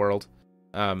there's that world.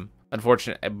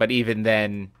 Unfortunately, but even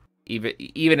then,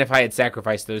 even if I had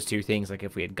sacrificed those 2 things, like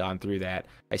if we had gone through that,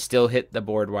 I still hit the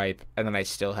board wipe, and then I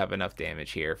still have enough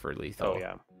damage here for lethal. Oh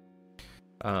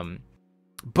yeah.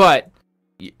 But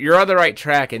you're on the right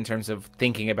track in terms of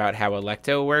thinking about how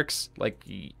Electo works. Like,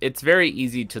 it's very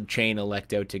easy to chain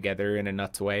Electo together in a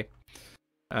nuts way.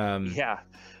 Yeah.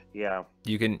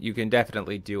 You can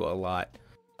definitely do a lot.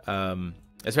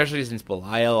 Especially since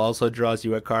Belial also draws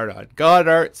you a card on God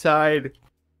Art side.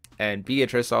 And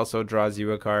Beatrice also draws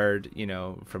you a card,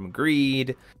 from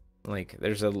Greed. Like,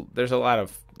 there's a lot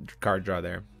of card draw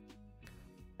there.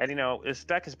 And this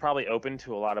deck is probably open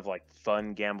to a lot of like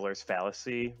fun gambler's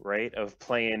fallacy, right? Of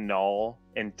playing null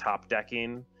and top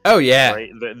decking. Oh yeah. Right?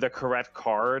 The correct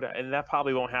card, and that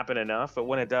probably won't happen enough. But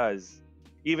when it does,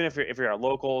 even if you're at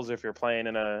locals, if you're playing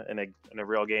in a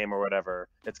real game or whatever,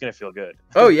 it's gonna feel good.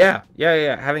 Oh yeah.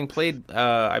 Having played,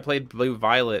 I played Blue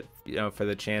Violet, for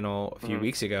the channel a few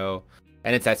weeks ago,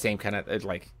 and it's that same kind of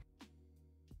like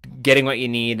getting what you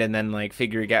need and then like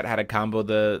figuring out how to combo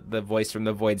the Voice from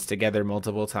the Voids together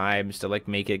multiple times to like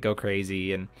make it go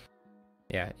crazy, and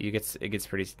yeah, it gets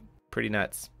pretty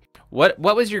nuts. What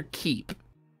was your keep?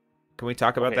 Can we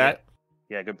talk about that?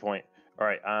 Yeah, good point. All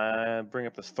right, bring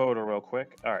up this photo real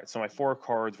quick. All right, so my 4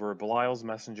 cards were Belial's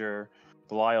Messenger,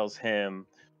 Belial's Hymn,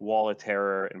 Wall of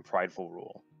Terror, and Prideful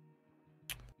Rule.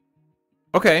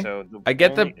 Okay, so I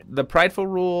get the Prideful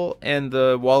Rule and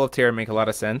the Wall of Terror make a lot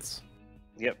of sense.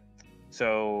 Yep.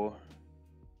 So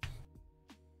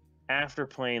after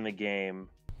playing the game,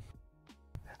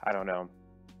 I don't know.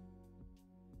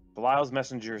 Belial's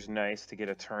Messenger is nice to get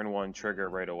a turn 1 trigger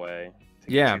right away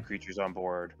to get 2 creatures on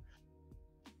board.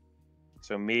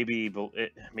 So maybe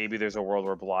there's a world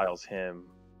where Belial's Hymn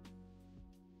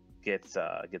gets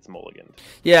mulliganed.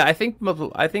 Yeah, I think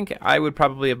I would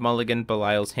probably have mulliganed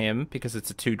Belial's Hymn because it's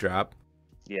a 2-drop.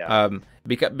 Yeah.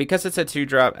 Because it's a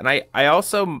 2-drop, and I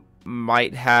also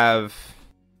might have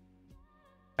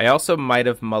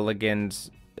mulliganed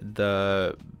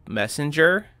the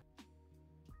Messenger.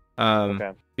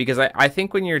 Okay. Because I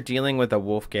think when you're dealing with a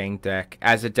Wolfgang deck,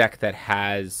 as a deck that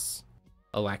has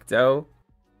Electo,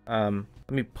 let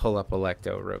me pull up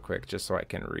Electo real quick just so I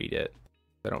can read it,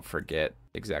 so I don't forget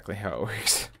exactly how it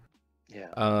works.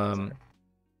 Yeah.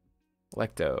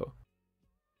 Electo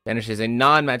banishes a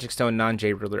non-magic stone,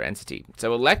 non-J ruler entity.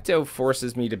 So Electo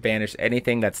forces me to banish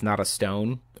anything that's not a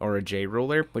stone or a J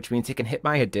ruler, which means it can hit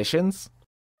my additions.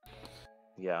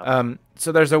 Yeah.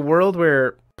 So there's a world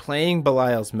where playing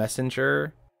Belial's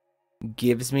Messenger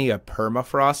gives me a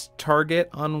permafrost target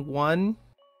on 1.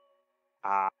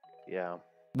 Yeah.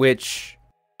 Which,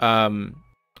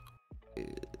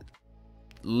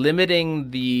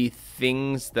 limiting the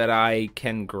things that I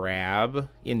can grab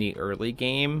in the early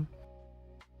game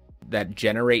that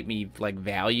generate me like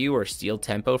value or steal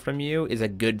tempo from you is a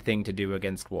good thing to do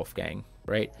against Wolfgang,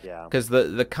 right? Yeah. Because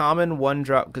the common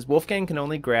 1-drop, because Wolfgang can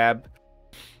only grab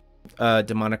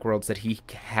demonic worlds that he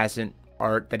doesn't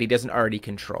already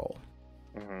control.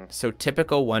 So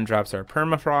typical 1-drops are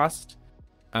Permafrost,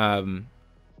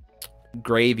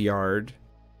 Graveyard,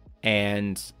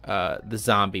 and the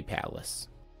Zombie Palace.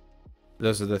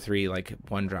 Those are the 3 like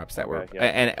 1-drops that were,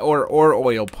 or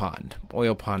Oil Pond.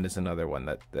 Oil Pond is another one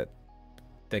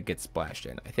that gets splashed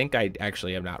in. I think I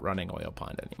actually am not running Oil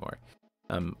Pond anymore.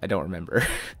 I don't remember.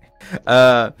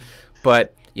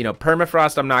 But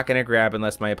Permafrost I'm not going to grab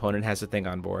unless my opponent has a thing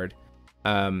on board.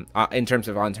 in terms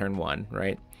of on turn 1,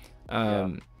 right?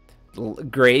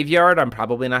 Graveyard, I'm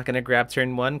probably not going to grab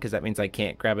turn 1 because that means I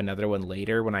can't grab another one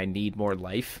later when I need more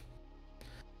life.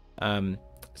 So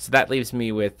that leaves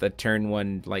me with a turn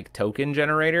 1 like token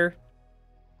generator,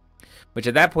 which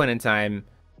at that point in time,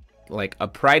 like a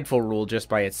prideful rule just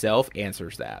by itself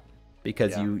answers that,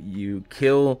 because you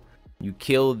kill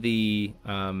the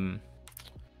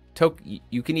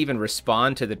you can even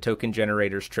respond to the token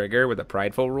generator's trigger with a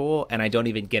prideful rule, and I don't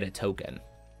even get a token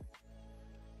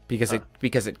because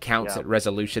it counts at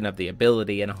resolution of the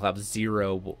ability, and I'll have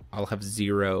zero.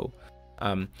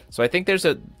 So I think there's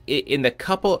in the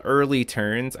couple early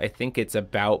turns, I think it's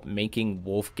about making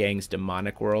Wolfgang's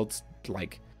demonic worlds,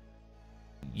 like,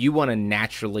 you want to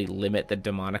naturally limit the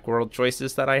demonic world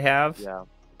choices that I have.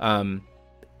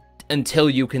 Until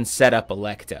you can set up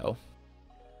Electo.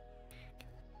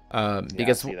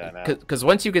 Because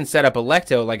once you can set up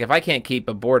Electo, like, if I can't keep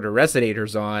a board of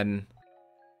Resonators on,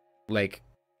 like,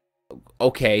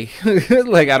 okay,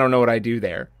 like, I don't know what I do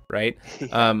there, right?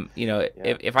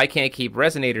 If I can't keep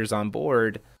Resonators on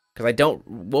board, because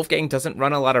Wolfgang doesn't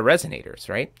run a lot of Resonators,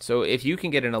 right? So if you can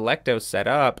get an Electo set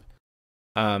up,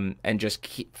 and just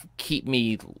keep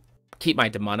my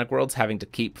demonic worlds having to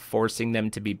keep forcing them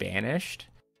to be banished,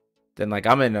 then, like,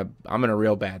 I'm in a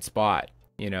real bad spot.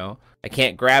 I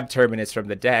can't grab Terminus from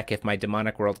the deck if my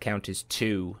demonic world count is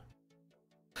 2.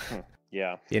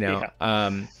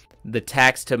 The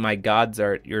tax to my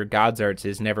your God's Arts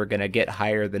is never gonna get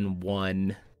higher than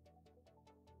 1.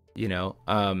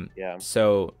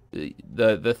 So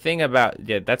the thing about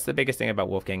that's the biggest thing about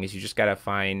Wolfgang is you just gotta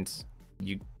find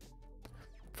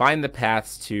the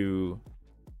paths to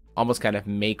almost kind of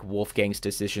make Wolfgang's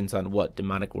decisions on what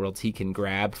demonic worlds he can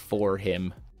grab for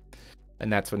him,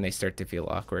 and that's when they start to feel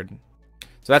awkward.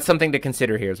 So that's something to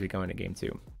consider here as we go into game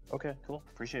 2. Okay, cool.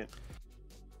 Appreciate it.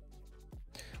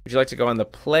 Would you like to go on the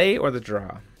play or the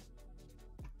draw?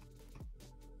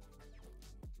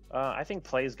 I think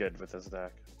play is good with this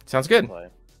deck. Sounds good. Play.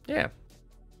 Yeah.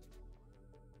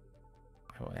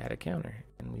 I will add a counter,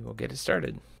 and we will get it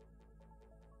started.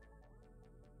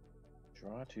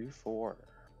 Draw 2, 4.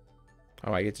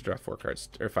 Oh, I get to draw 4 cards,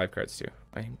 or 5 cards too.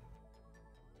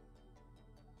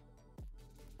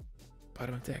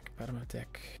 Bottom of deck, bottom of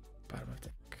deck, bottom of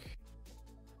deck.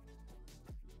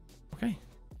 Okay.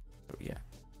 Oh, yeah.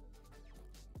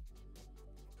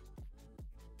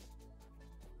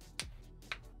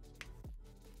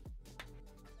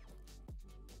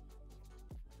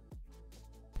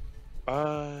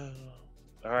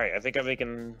 All right. I think I'm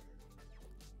making.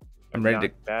 I'm ready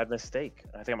to. Bad mistake.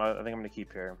 I think I'm gonna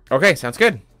keep here. Okay, sounds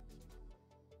good.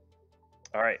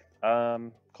 All right.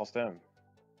 Call stone.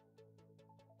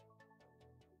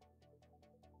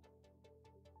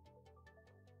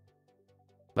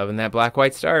 Loving that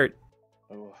black-white start.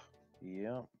 Oh,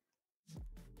 yeah.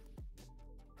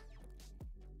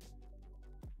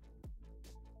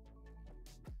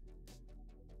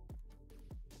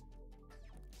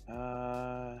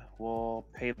 We'll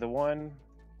pay the 1.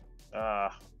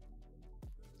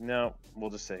 No, we'll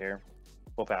just sit here.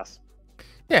 We'll pass.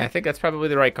 Yeah, I think that's probably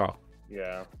the right call.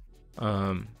 Yeah.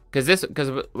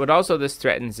 Because what also this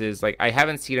threatens is, like, I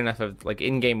haven't seen enough of, like,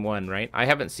 in game 1, right? I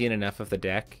haven't seen enough of the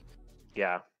deck.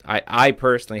 Yeah. I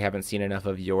personally haven't seen enough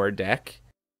of your deck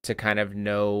to kind of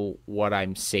know what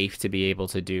I'm safe to be able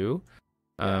to do.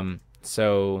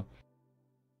 So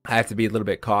I have to be a little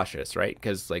bit cautious, right?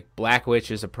 Because, like, Black Witch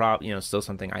is a still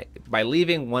something by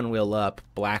leaving one wheel up,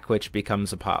 Black Witch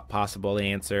becomes a possible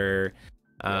answer.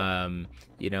 I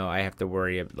have to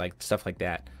worry of, like, stuff like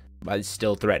that. But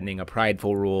still threatening a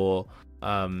prideful rule.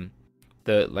 Again,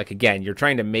 you're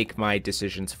trying to make my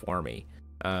decisions for me.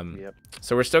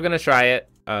 So we're still gonna try it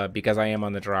because I am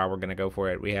on the draw. We're gonna go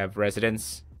for it. We have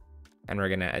Residence, and we're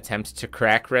gonna attempt to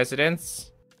crack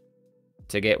Residence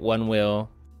to get 1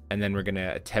 will, and then we're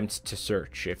gonna attempt to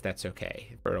search if that's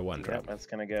okay for a 1 drop. That's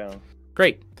gonna go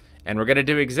great. And we're gonna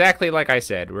do exactly like I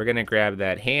said. We're gonna grab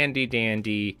that handy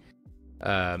dandy.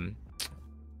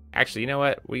 Actually, you know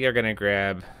what? We are gonna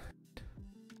grab.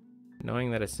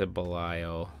 Knowing that it's a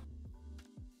Belial.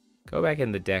 Go back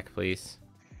in the deck, please.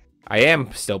 I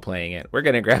am still playing it. We're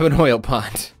going to grab an oil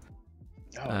pond.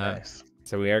 Oh, nice.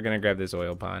 So we are going to grab this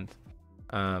oil pond.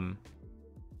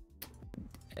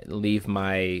 Leave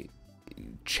my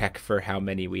check for how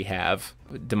many we have.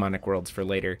 Demonic Worlds for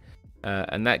later.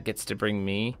 And that gets to bring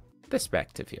me this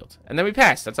back to field. And then we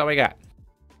pass. That's all we got.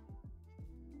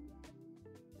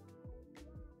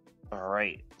 All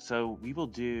right. So we will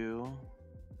do...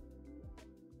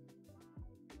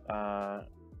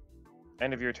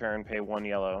 end of your turn, pay 1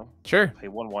 yellow. Sure. Pay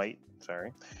 1 white,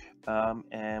 sorry.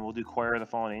 And we'll do Choir of the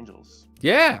Fallen Angels.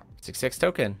 Yeah, 6/6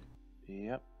 token.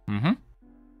 Yep. Mm-hmm.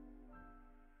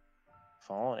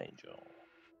 Fallen Angel.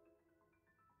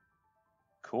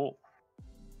 Cool.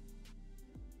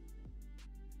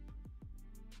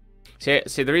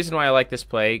 See, the reason why I like this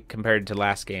play compared to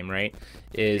last game, right,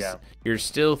 is you're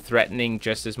still threatening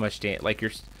just as much damage. Like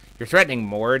you're threatening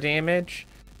more damage,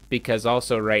 because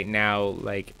also right now,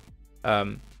 like,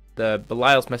 the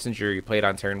Belial's Messenger you played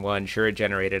on turn 1 sure it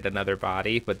generated another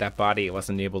body, but that body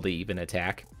wasn't able to even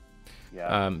attack.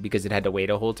 Yeah. Because it had to wait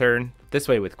a whole turn. This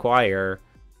way with Choir,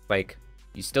 like,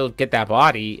 you still get that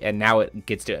body, and now it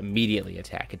gets to immediately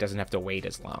attack. It doesn't have to wait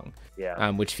as long. Yeah.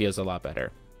 Which feels a lot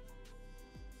better.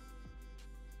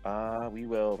 We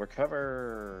will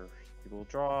recover. We will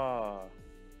draw.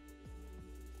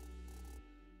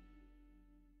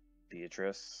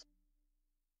 Beatrice.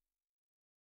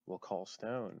 We'll call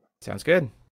Stone. Sounds good.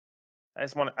 I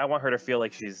want her to feel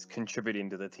like she's contributing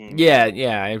to the team. Yeah,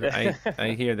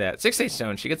 I hear that. 6/8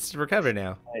 Stone. She gets to recover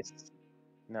now. Nice.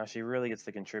 Now she really gets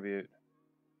to contribute.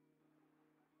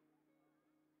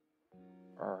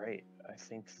 All right. I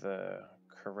think the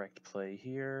correct play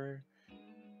here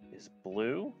is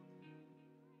blue.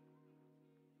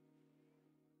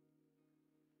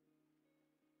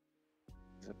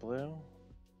 Is it blue?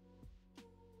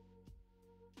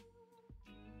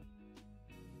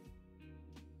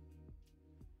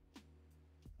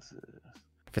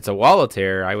 If it's a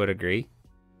Walletair, I would agree.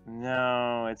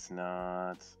 No, it's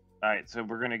not. All right, so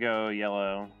we're gonna go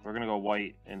yellow. We're gonna go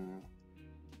white and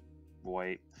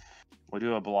white. We'll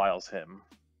do a Belial's Hymn.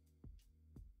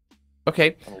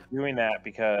 Okay. And we're doing that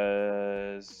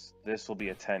because this will be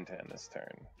a 10/10 this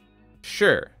turn.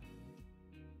 Sure.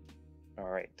 All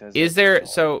right. Is there?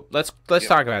 So let's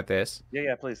talk about this.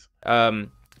 Yeah, please.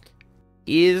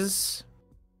 Is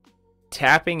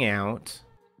tapping out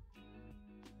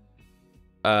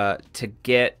to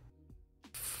get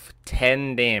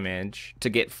 10 damage, to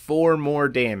get 4 more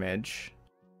damage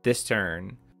this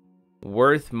turn,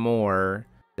 worth more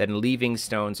than leaving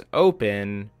stones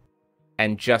open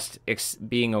and just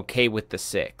being okay with the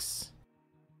 6?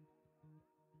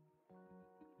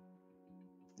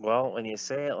 Well, when you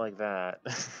say it like that,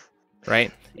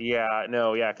 right? Yeah,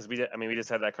 no, yeah, because we just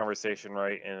had that conversation,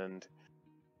 right? And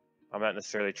I'm not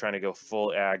necessarily trying to go full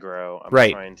aggro. I'm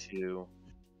right. trying to,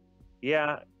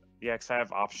 yeah, because I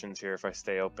have options here if I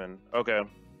stay open. Okay.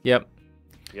 Yep.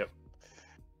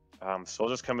 So I'll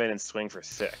just come in and swing for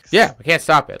 6. Yeah, we can't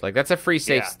stop it. Like that's a free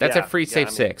safe. Yeah, that's a free safe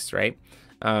 6, right?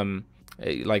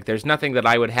 Like there's nothing that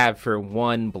I would have for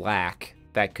 1 black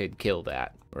that could kill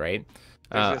that, right?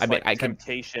 I mean,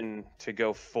 temptation to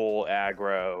go full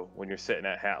aggro when you're sitting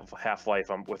at half life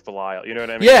with Belial. You know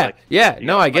what I mean? Yeah, like, yeah.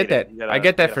 No, I get that. I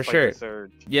get that for sure.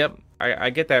 Yep, I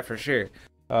get that for sure.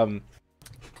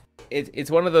 It's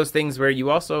one of those things where you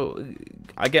also,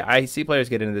 I see players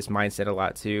get into this mindset a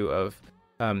lot too of,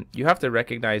 you have to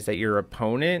recognize that your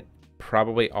opponent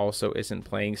probably also isn't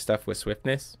playing stuff with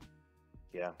swiftness.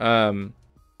 Yeah.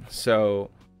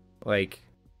 So, like,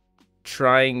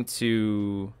 trying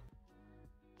to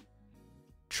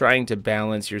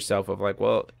balance yourself of like,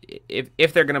 well,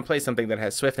 if they're gonna play something that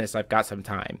has swiftness, I've got some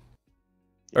time,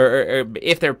 or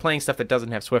if they're playing stuff that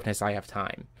doesn't have swiftness, I have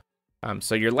time.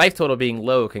 So your life total being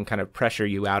low can kind of pressure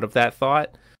you out of that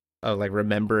thought of like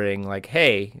remembering like,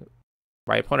 hey,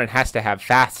 my opponent has to have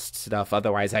fast stuff,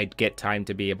 otherwise I'd get time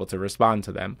to be able to respond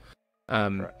to them.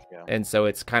 Correct, yeah. And so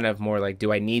it's kind of more like,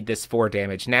 do I need this 4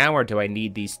 damage now, or do I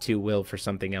need these 2 will for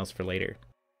something else for later?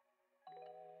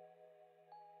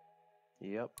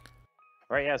 Yep.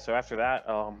 Right, yeah, so after that,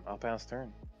 I'll pass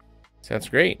turn. Sounds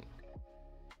great.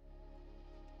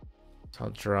 So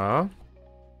I'll draw.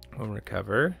 We'll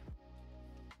recover.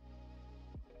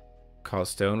 Call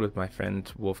stone with my friend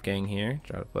Wolfgang here.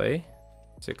 Draw to play.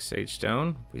 6 sage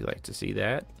stone. We like to see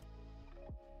that.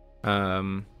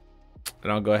 And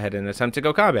I'll go ahead and attempt to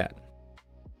go combat.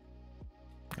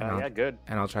 Yeah, good.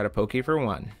 And I'll try to poke you for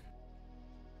 1.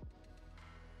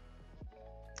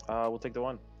 We'll take the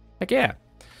 1. Heck yeah.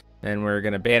 And we're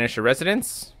going to banish a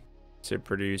residence to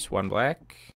produce 1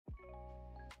 black.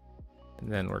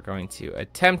 And then we're going to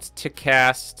attempt to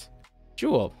cast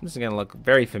Jewel. This is going to look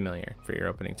very familiar for your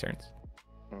opening turns.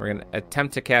 We're going to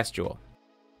attempt to cast Jewel.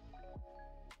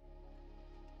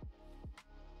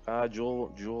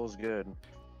 Jewel's good.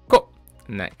 Cool.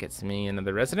 And that gets me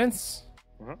another residence.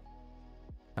 Mm-hmm.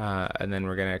 And then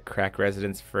we're going to crack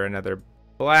residence for another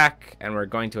black. And we're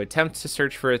going to attempt to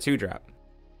search for a 2-drop.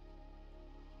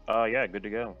 Yeah, good to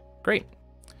go. Great.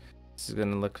 This is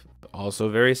going to look also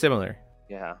very similar.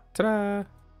 Yeah. Ta-da!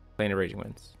 Plane of Raging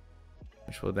Winds.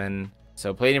 Which will then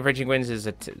So Plane of Raging Winds is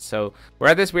so we're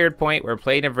at this weird point where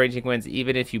Plane of Raging Winds,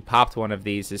 even if you popped one of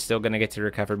these, is still gonna get to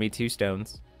recover me 2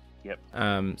 stones.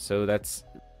 Yep. So that's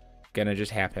gonna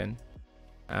just happen.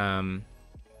 And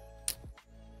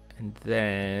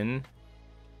then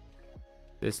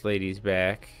this lady's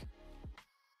back.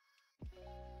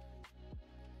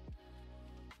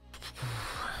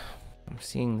 I'm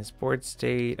seeing this board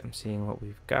state. I'm seeing what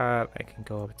we've got. I can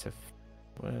go up to.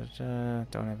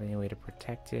 Don't have any way to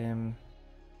protect him.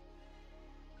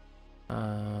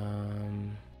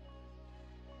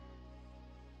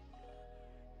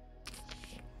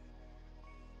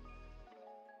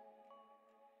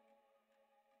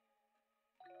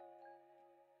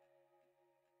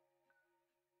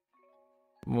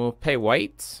 We'll pay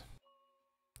white.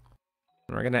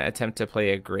 We're gonna attempt to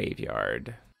play a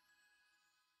graveyard.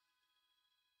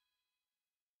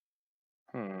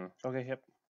 Okay, yep.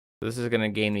 This is gonna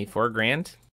gain me 4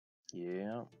 grand.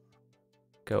 Yeah.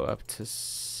 Go up to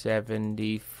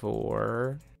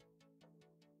 74.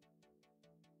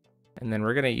 And then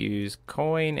we're gonna use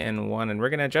coin and 1, and we're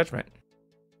gonna judgment.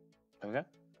 Okay.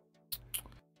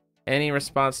 Any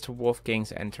response to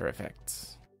Wolfgang's enter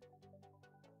effects?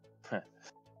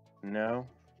 No.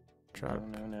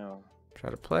 No. Try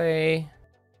to play.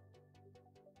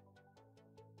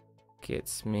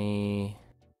 Gets me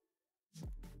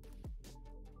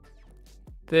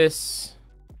this.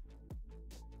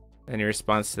 Any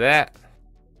response to that?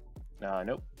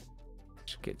 Nope.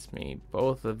 Which gets me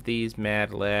both of these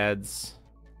mad lads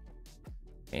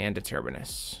and a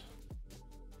Turbinus.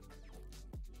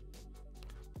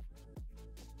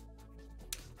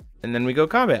 And then we go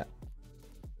combat.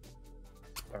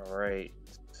 Alright,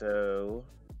 so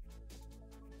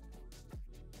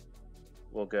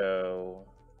we'll go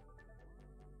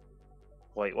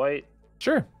white.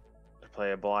 Sure.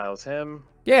 Play a Belial's Hymn.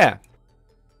 Yeah.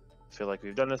 Feel like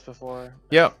we've done this before.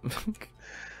 Yep.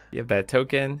 You have that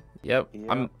token. Yep. Yep.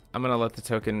 I'm gonna let the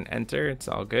token enter. It's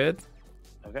all good.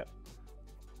 Okay.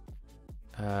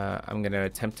 I'm gonna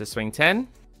attempt to swing 10.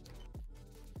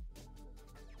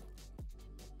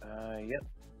 Yep.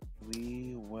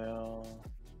 We will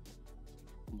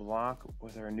block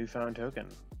with our newfound token.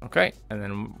 Okay, and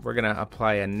then we're gonna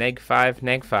apply a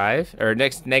 -5, or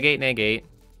next -8.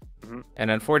 And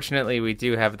unfortunately, we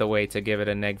do have the way to give it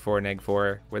a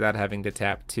 -4 without having to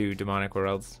tap 2 demonic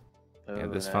worlds. Oh, We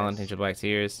have this nice. Fallen Angel Black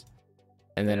Tears,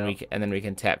 and then we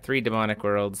can tap 3 demonic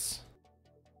worlds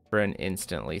for an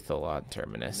instant lethal on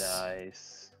Terminus.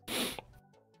 Nice.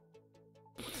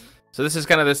 So this is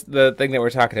kind of the thing that we're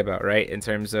talking about, right? In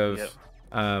terms of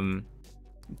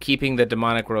keeping the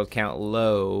demonic world count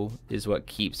low is what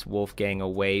keeps Wolfgang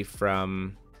away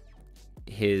from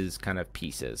his kind of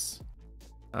pieces.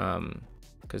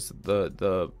 Because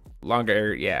the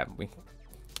longer,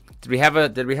 did we have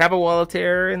a Wall of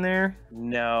Terror in there?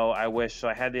 No, I wish. So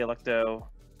I had the Electo.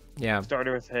 Yeah.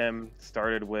 Started with him.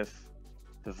 Started with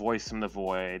the Voice from the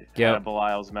Void. Yep. Had a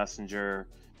Belial's Messenger,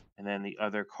 and then the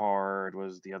other card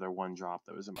was the other 1-drop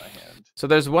that was in my hand. So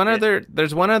there's one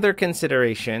other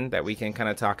consideration that we can kind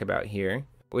of talk about here,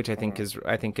 which I think is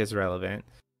relevant.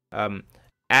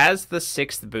 As the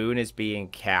 6th boon is being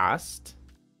cast,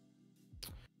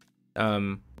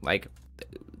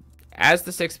 as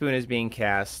the 6th boon is being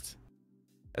cast,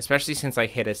 especially since I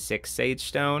hit a 6 Sage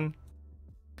Stone,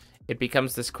 it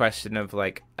becomes this question of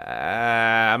like,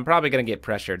 I'm probably gonna get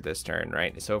pressured this turn,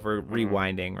 right? So if we're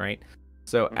rewinding, right?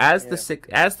 So as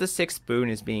the 6th boon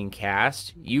is being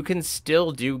cast, you can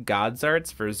still do God's Arts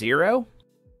for 0.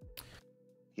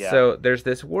 Yeah. So there's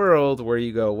this world where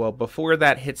you go, well, before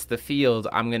that hits the field,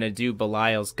 I'm gonna do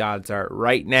Belial's God's Art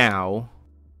right now.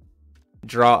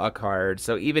 Draw a card.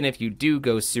 So even if you do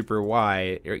go super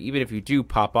wide, or even if you do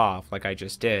pop off like I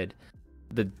just did,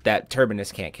 that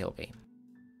Turbinus can't kill me.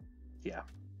 Yeah.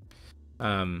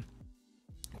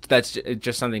 That's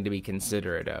just something to be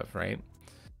considerate of, right?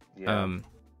 Yeah.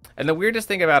 And the weirdest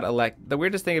thing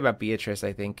about Beatrice,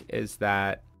 I think, is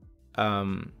that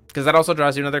because that also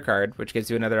draws you another card, which gives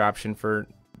you another option for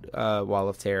Wall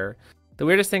of Terror. The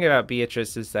weirdest thing about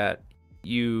Beatrice is that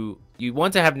you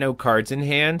want to have no cards in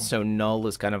hand, so Null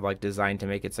is kind of like designed to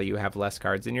make it so you have less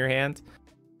cards in your hand.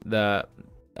 The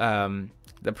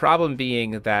problem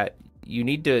being that you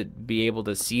need to be able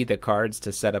to see the cards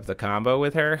to set up the combo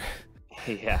with her.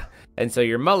 Yeah. And so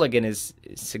your mulligan is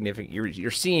significant.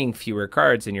 You're seeing fewer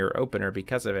cards in your opener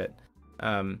because of it.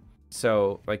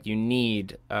 So like you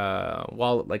need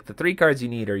the 3 cards you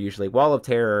need are usually Wall of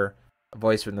Terror,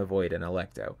 Voice from the Void, and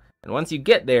Electo. And once you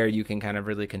get there, you can kind of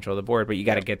really control the board, but you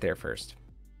got to get there first.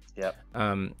 Yep.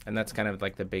 And that's kind of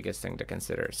like the biggest thing to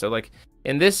consider. So like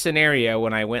in this scenario,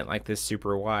 when I went like this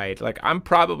super wide, like I'm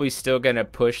probably still gonna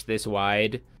push this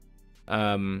wide,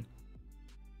 even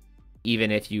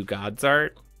if you God's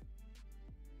Art,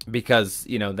 because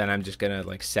you know then I'm just gonna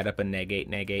like set up a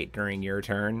negate during your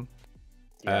turn,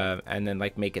 and then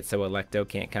like make it so Electo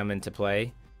can't come into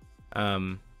play.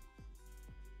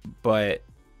 But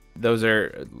those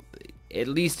are at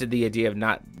least the idea of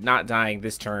not dying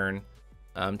this turn.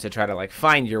 To try to like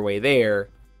find your way there,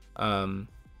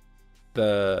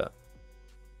 the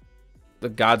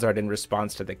God's Art in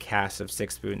response to the cast of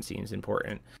Six Spoon seems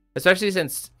important, especially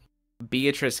since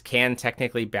Beatrice can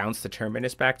technically bounce the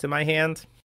Terminus back to my hand,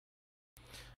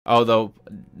 although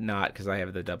not because I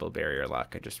have the double barrier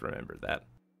lock. I just remembered that,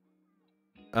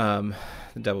 the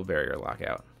double barrier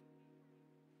lockout.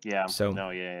 Yeah. So no,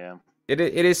 yeah. It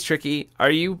is tricky.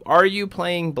 Are you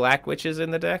playing Black Witches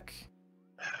in the deck?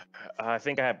 I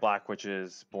think I have Black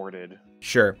Witches boarded.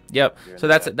 Sure. Yep. So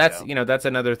that's yeah. you know, that's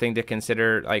another thing to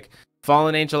consider. Like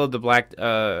Fallen Angel of the Black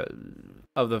of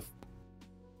the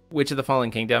Witch of the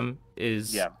Fallen Kingdom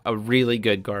is a really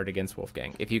good guard against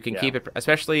Wolfgang. If you can keep it,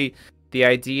 especially the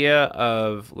idea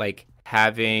of like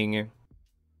having,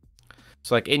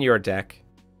 so like in your deck,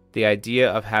 the idea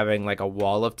of having like a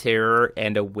Wall of Terror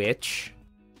and a Witch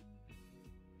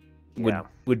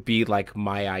would be like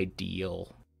my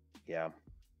ideal. Yeah.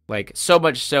 Like so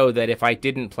much so that if I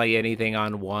didn't play anything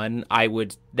on one,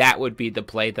 that would be the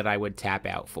play that I would tap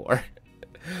out for.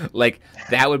 Like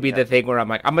that would be the thing where I'm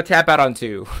like, I'm gonna tap out on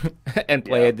 2 and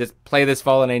play this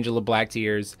Fallen Angel of Black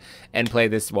Tears and play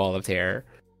this Wall of Terror,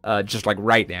 just like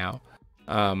right now.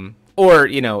 Or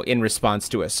you know, in response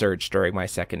to a search during my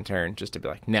second turn, just to be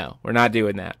like, no, we're not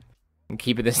doing that. I'm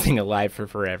keeping this thing alive for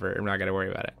forever. I'm not gonna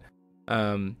worry about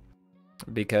it.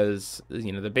 Because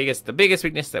you know the biggest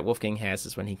weakness that Wolfgang has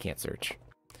is when he can't search,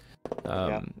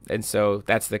 and so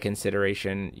that's the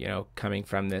consideration, you know, coming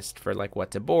from this for like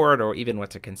what to board or even what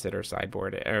to consider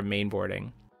sideboard or main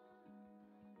boarding,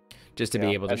 just to be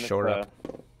able to shore up.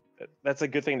 That's a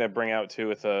good thing to bring out too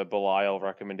with a Belial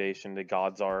recommendation to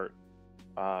God's Art,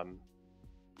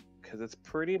 because it's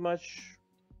pretty much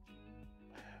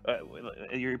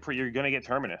you're gonna get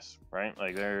Terminus, right?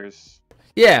 Like there's.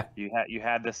 Yeah, you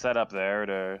had this set up there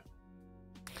to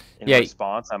in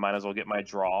response. I might as well get my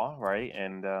draw right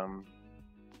and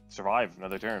survive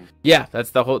another turn. Yeah,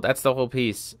 that's the whole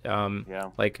piece.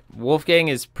 Like Wolfgang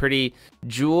is pretty.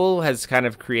 Jewel has kind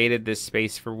of created this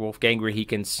space for Wolfgang where he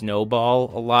can snowball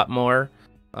a lot more,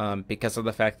 because of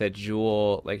the fact that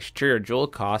Jewel, like sure, Jewel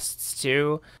costs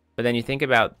 2, but then you think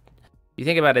about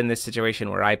in this situation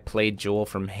where I played Jewel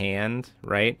from hand,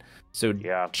 right? So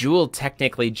Jewel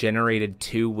technically generated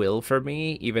 2 will for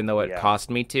me, even though it cost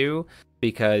me 2,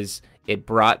 because it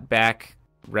brought back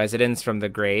Residence from the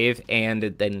grave and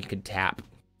it then could tap.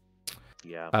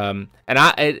 Yeah.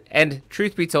 And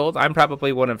truth be told, I'm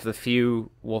probably one of the few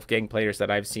Wolfgang players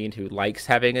that I've seen who likes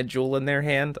having a Jewel in their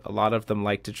hand. A lot of them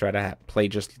like to try to play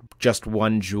just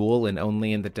one Jewel and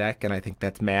only in the deck, and I think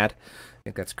that's mad. I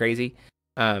think that's crazy.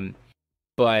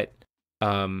 But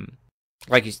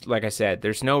like I said,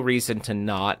 there's no reason to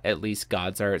not at least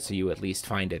God's Art, so you at least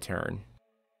find a turn.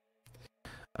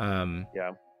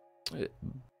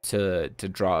 To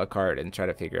draw a card and try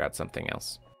to figure out something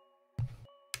else.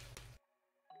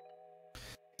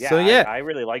 Yeah, so I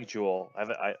really like Jewel.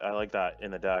 I like that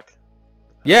in the deck.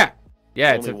 Yeah,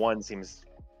 only one seems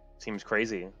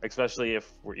crazy, especially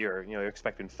if you're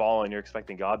expecting Fallen, you're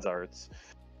expecting God's Arts.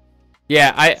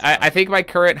 Yeah, I think my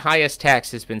current highest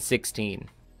tax has been 16.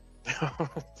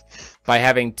 By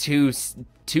having two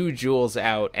Jewels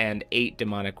out and 8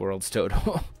 Demonic Worlds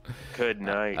total. Good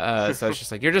night. So it's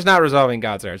just like, you're just not resolving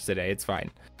God's Arts today. It's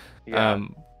fine.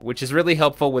 Which is really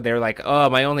helpful when they're like, oh,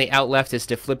 my only out left is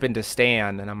to flip into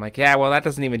Stan, and I'm like, yeah, well, that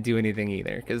doesn't even do anything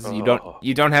either because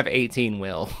you don't have 18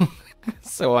 will.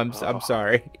 So I'm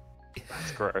sorry.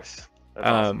 That's gross. That's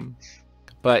awesome.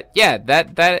 But yeah,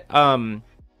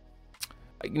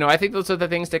 you know, I think those are the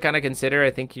things to kind of consider.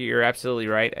 I think you're absolutely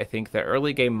right. I think the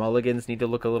early game mulligans need to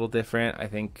look a little different. I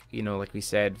think, you know, like we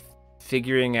said,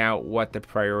 figuring out what the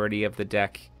priority of the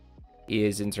deck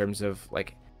is in terms of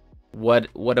like what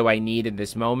do I need in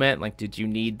this moment? Like, did you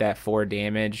need that 4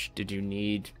 damage? Did you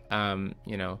need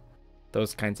you know,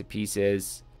 those kinds of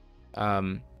pieces?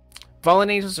 Fallen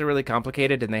Angels are really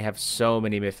complicated and they have so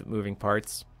many moving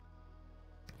parts.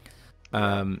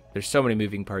 There's so many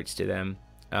moving parts to them.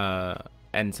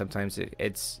 And sometimes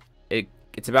it's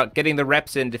about getting the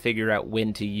reps in to figure out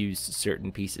when to use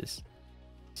certain pieces.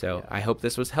 So I hope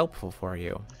this was helpful for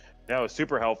you. No,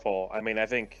 super helpful. I mean, I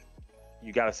think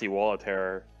you got to see Wall of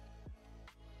Terror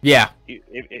Yeah.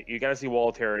 You got to see Wall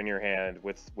of Terror in your hand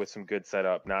with some good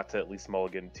setup, not to at least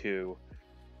mulligan 2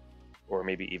 or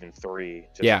maybe even 3.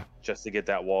 Just to get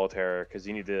that Wall of Terror, because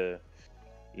you need to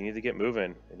get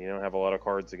moving, and you don't have a lot of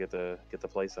cards to get the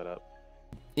play set up.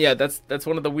 Yeah, that's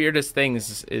one of the weirdest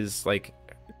things is like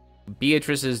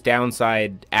Beatrice's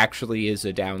downside actually is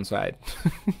a downside.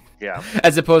 Yeah.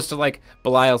 As opposed to like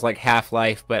Belial's like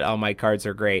Half-Life, but all my cards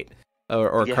are great.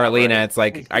 Or Yeah, Carlina, right. It's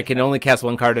like I can only cast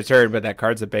 1 card a turn, but that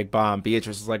card's a big bomb.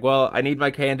 Beatrice is like, well, I need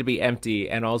my hand to be empty,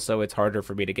 and also it's harder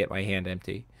for me to get my hand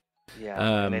empty.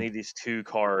 Yeah, and I need these 2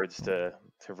 cards to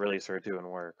really start doing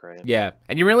work, right? Yeah,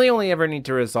 and you really only ever need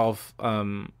to resolve,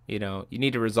 you know, you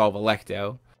need to resolve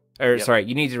Electo. Or, sorry,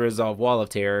 you need to resolve Wall of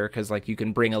Terror, because, like, you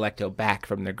can bring Electo back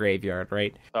from the graveyard,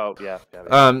 right? Oh,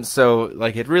 yeah. So,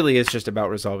 like, it really is just about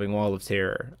resolving Wall of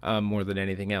Terror, more than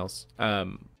anything else.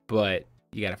 But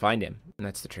you gotta find him, and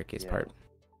that's the trickiest part.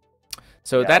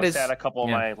 So that is sad a couple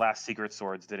of my last Secret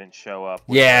Swords didn't show up.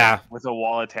 With a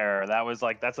Wall of Terror, that's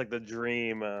like the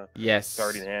dream.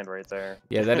 Guardian hand right there.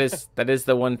 Yeah, that is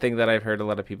the one thing that I've heard a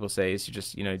lot of people say is you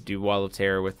just do Wall of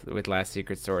Terror with last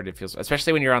Secret Sword. It feels,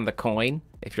 especially when you're on the coin,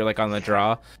 if you're like on the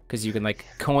draw, because you can like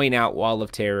coin out Wall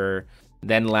of Terror,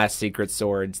 then last Secret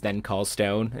Swords, then call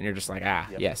Stone, and you're just like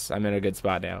yes, I'm in a good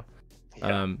spot now.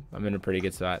 I'm in a pretty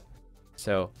good spot.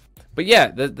 So. But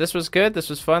yeah, this was good. This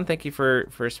was fun. Thank you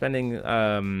for spending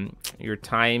your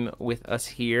time with us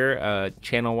here,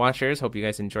 channel watchers. Hope you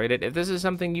guys enjoyed it. If this is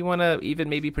something you want to even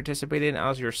maybe participate in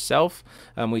as yourself,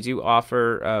 we do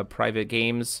offer private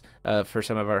games for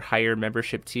some of our higher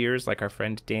membership tiers, like our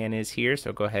friend Dan is here.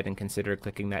 So go ahead and consider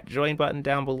clicking that join button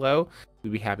down below.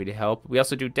 We'd be happy to help. We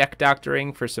also do deck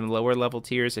doctoring for some lower level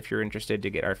tiers if you're interested to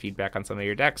get our feedback on some of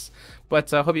your decks. But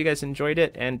hope you guys enjoyed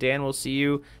it, and Dan, will see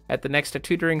you at the next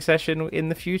tutoring session in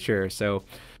the future. So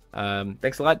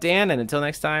thanks a lot, Dan, and until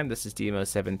next time, this is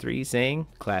DMO73 saying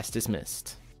class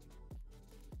dismissed.